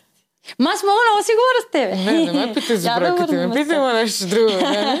бройката? Аз мога много си говоря с тебе. Не ме питай за бройката. Ме питай нещо друго.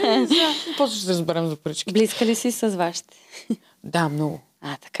 После ще разберем за парички. Близка ли си с вашите? Да, много.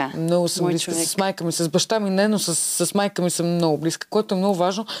 Така. Много съм близка с майка ми, с баща ми не, но с майка ми съм много близка, което е много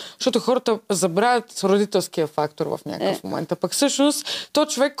важно, защото хората забравят родителския фактор в някакъв момент. А пък всъщност, той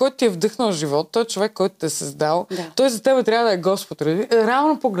човек, който ти е вдъхнал живот, той човек, който те е създал, той за тебе трябва да е Господ.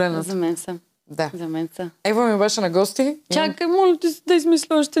 Реално погледнат. За мен съм. Да. За мен са. Ева ми беше на гости. Чакай, моля ти да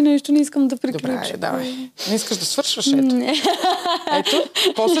измисля още нещо, не искам да приключа. Добре, давай. Не искаш да свършваш, ето.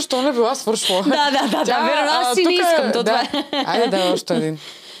 После, що не била свършвала. Да, верно, аз си не искам. Айде, давай още един.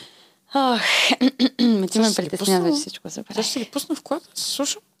 Ти ме притеснява вече всичко се прави. Ще ги пусна в колата, да се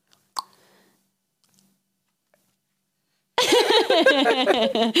слушам.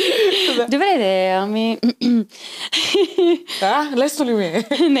 Добре, ами... Лесно ли ми е?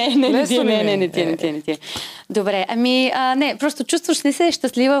 Не ти. Добре, ами не, просто чувстваш ли се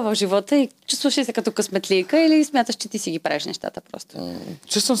щастлива в живота и чувстваш ли се като късметлийка или смяташ, че ти си ги правиш нещата просто?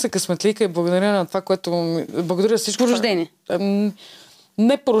 Чувствам се късметлийка и благодаря на това, което... Благодаря всичко. По рождение?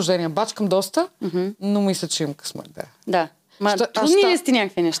 Не по рождение. Бачкам доста, но мисля, че имам късмет, да. Да. Трудни ли сте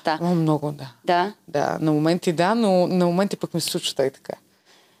някакви неща? Много, да. Да? Да, на моменти да, но на моменти пък ми се случва и така.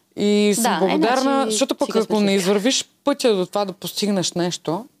 И съм благодарна, защото пък ако не извървиш пътя до това да постигнеш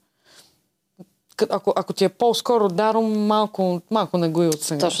нещо, ако ти е по-скоро даро, малко не го и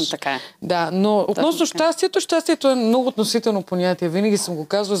оценяваш. Точно така е. Да, но относно щастието е много относително понятие. Винаги съм го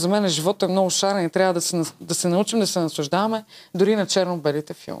казвала, за мен живота е много шарен и трябва да се научим да се наслаждаваме дори на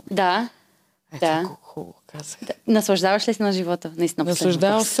черно-белите филми. Да. Хубаво казах. Да. Наслаждаваш ли се на живота? Наистина.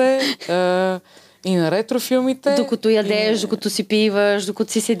 Наслаждавам се и на ретрофилмите. Докато ядеш, докато си пиваш,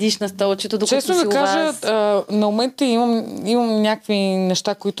 докато си седиш на столчето, докато честно си да кажа, на моменти имам някакви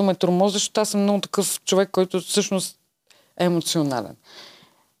неща, които ме тормозят, защото аз съм много такъв човек, който всъщност е емоционален.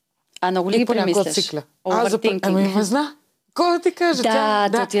 Много ли ги премисляш? Ами не зна. Кой да ти каже?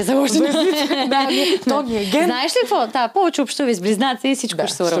 То ти е заложено. То ни е ген. Знаеш ли какво? Повече общувай с близнаци и всичко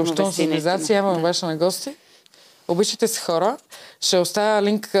ще се уравновеси. Да, с близнаци, Ева беше на гости. Обичате се, хора. Ще оставя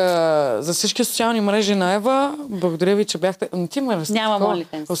линк за всички социални мрежи на Ева. Благодаря ви, че бяхте... Ти ме разтиква. Нямам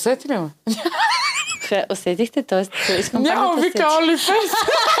OnlyFans. Усети ли ме? Усетихте, т.е. искам Няма вика OnlyFans.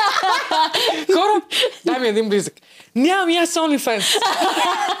 Хора, дай ми един близък. Нямам и аз OnlyFans.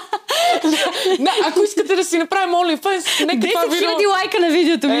 Ако искате да си направим OnlyFans, нека това видео... 10 000 лайка на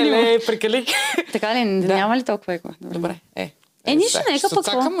видеото минимум. Прекали. Така ли? Няма ли толкова еко? Добре. Нищо, нека пък.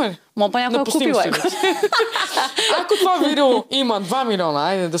 Мога някой купи лайк. Ако това видео има 2 милиона,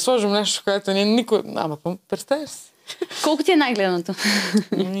 айде да сложим нещо, което никой... представяш си. Колко ти е най-гледаното?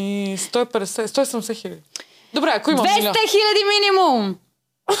 150, 170 хиляди. Добре, ако има 200 хиляди минимум!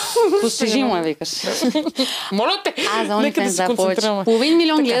 Постижимо е, викаш. Моля те! За OnlyFans да повече. Половин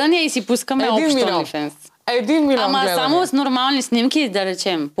милион гледания и си пускаме общо OnlyFans. 1 милион гледания. Само с нормални снимки, да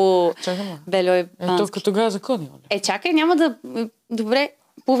речем, по Бельо и Бански. Тук тогава закони. Чакай, няма да... Добре,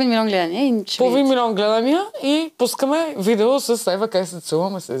 половин милион гледания. Половин милион гледания и пускаме видео с Ева, къде се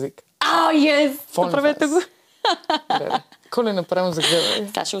целуваме с език. Yes! Направете го. Какво ли направим за гледане?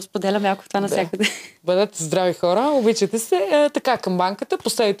 Сега ще го споделям някой това навсякъде. Бъдете здрави хора, обичате се. Така, към банката,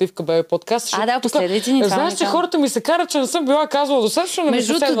 последайте и в КБ подкаст. Последайте ни. Знаеш, че хората ми се карат, че не съм била казвала достатъчно, не ми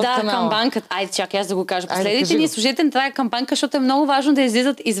последват канала. Към банката. Чакай, аз да го кажа. Последайте ни, служете на тази кампанка, защото е много важно да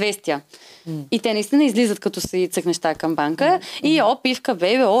излизат известия. И те наистина излизат, като си цъкнеш тази камбанка. И пивка,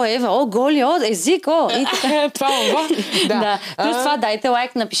 бебе, Ева, голи, език, и така. Това. Да. Плюс това дайте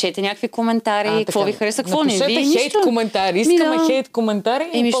лайк, напишете някакви коментари, какво ви хареса, какво не ви. Напишете хейт коментари. Искаме хейт коментари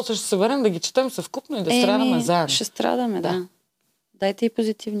и после ще се върнем да ги четем съвкупно и да страдаме заедно. Ще страдаме, да. Дайте и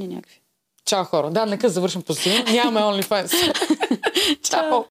позитивни някакви. Чао, хора. Да, нека завършим позитивно. Нямаме OnlyFans. Чао.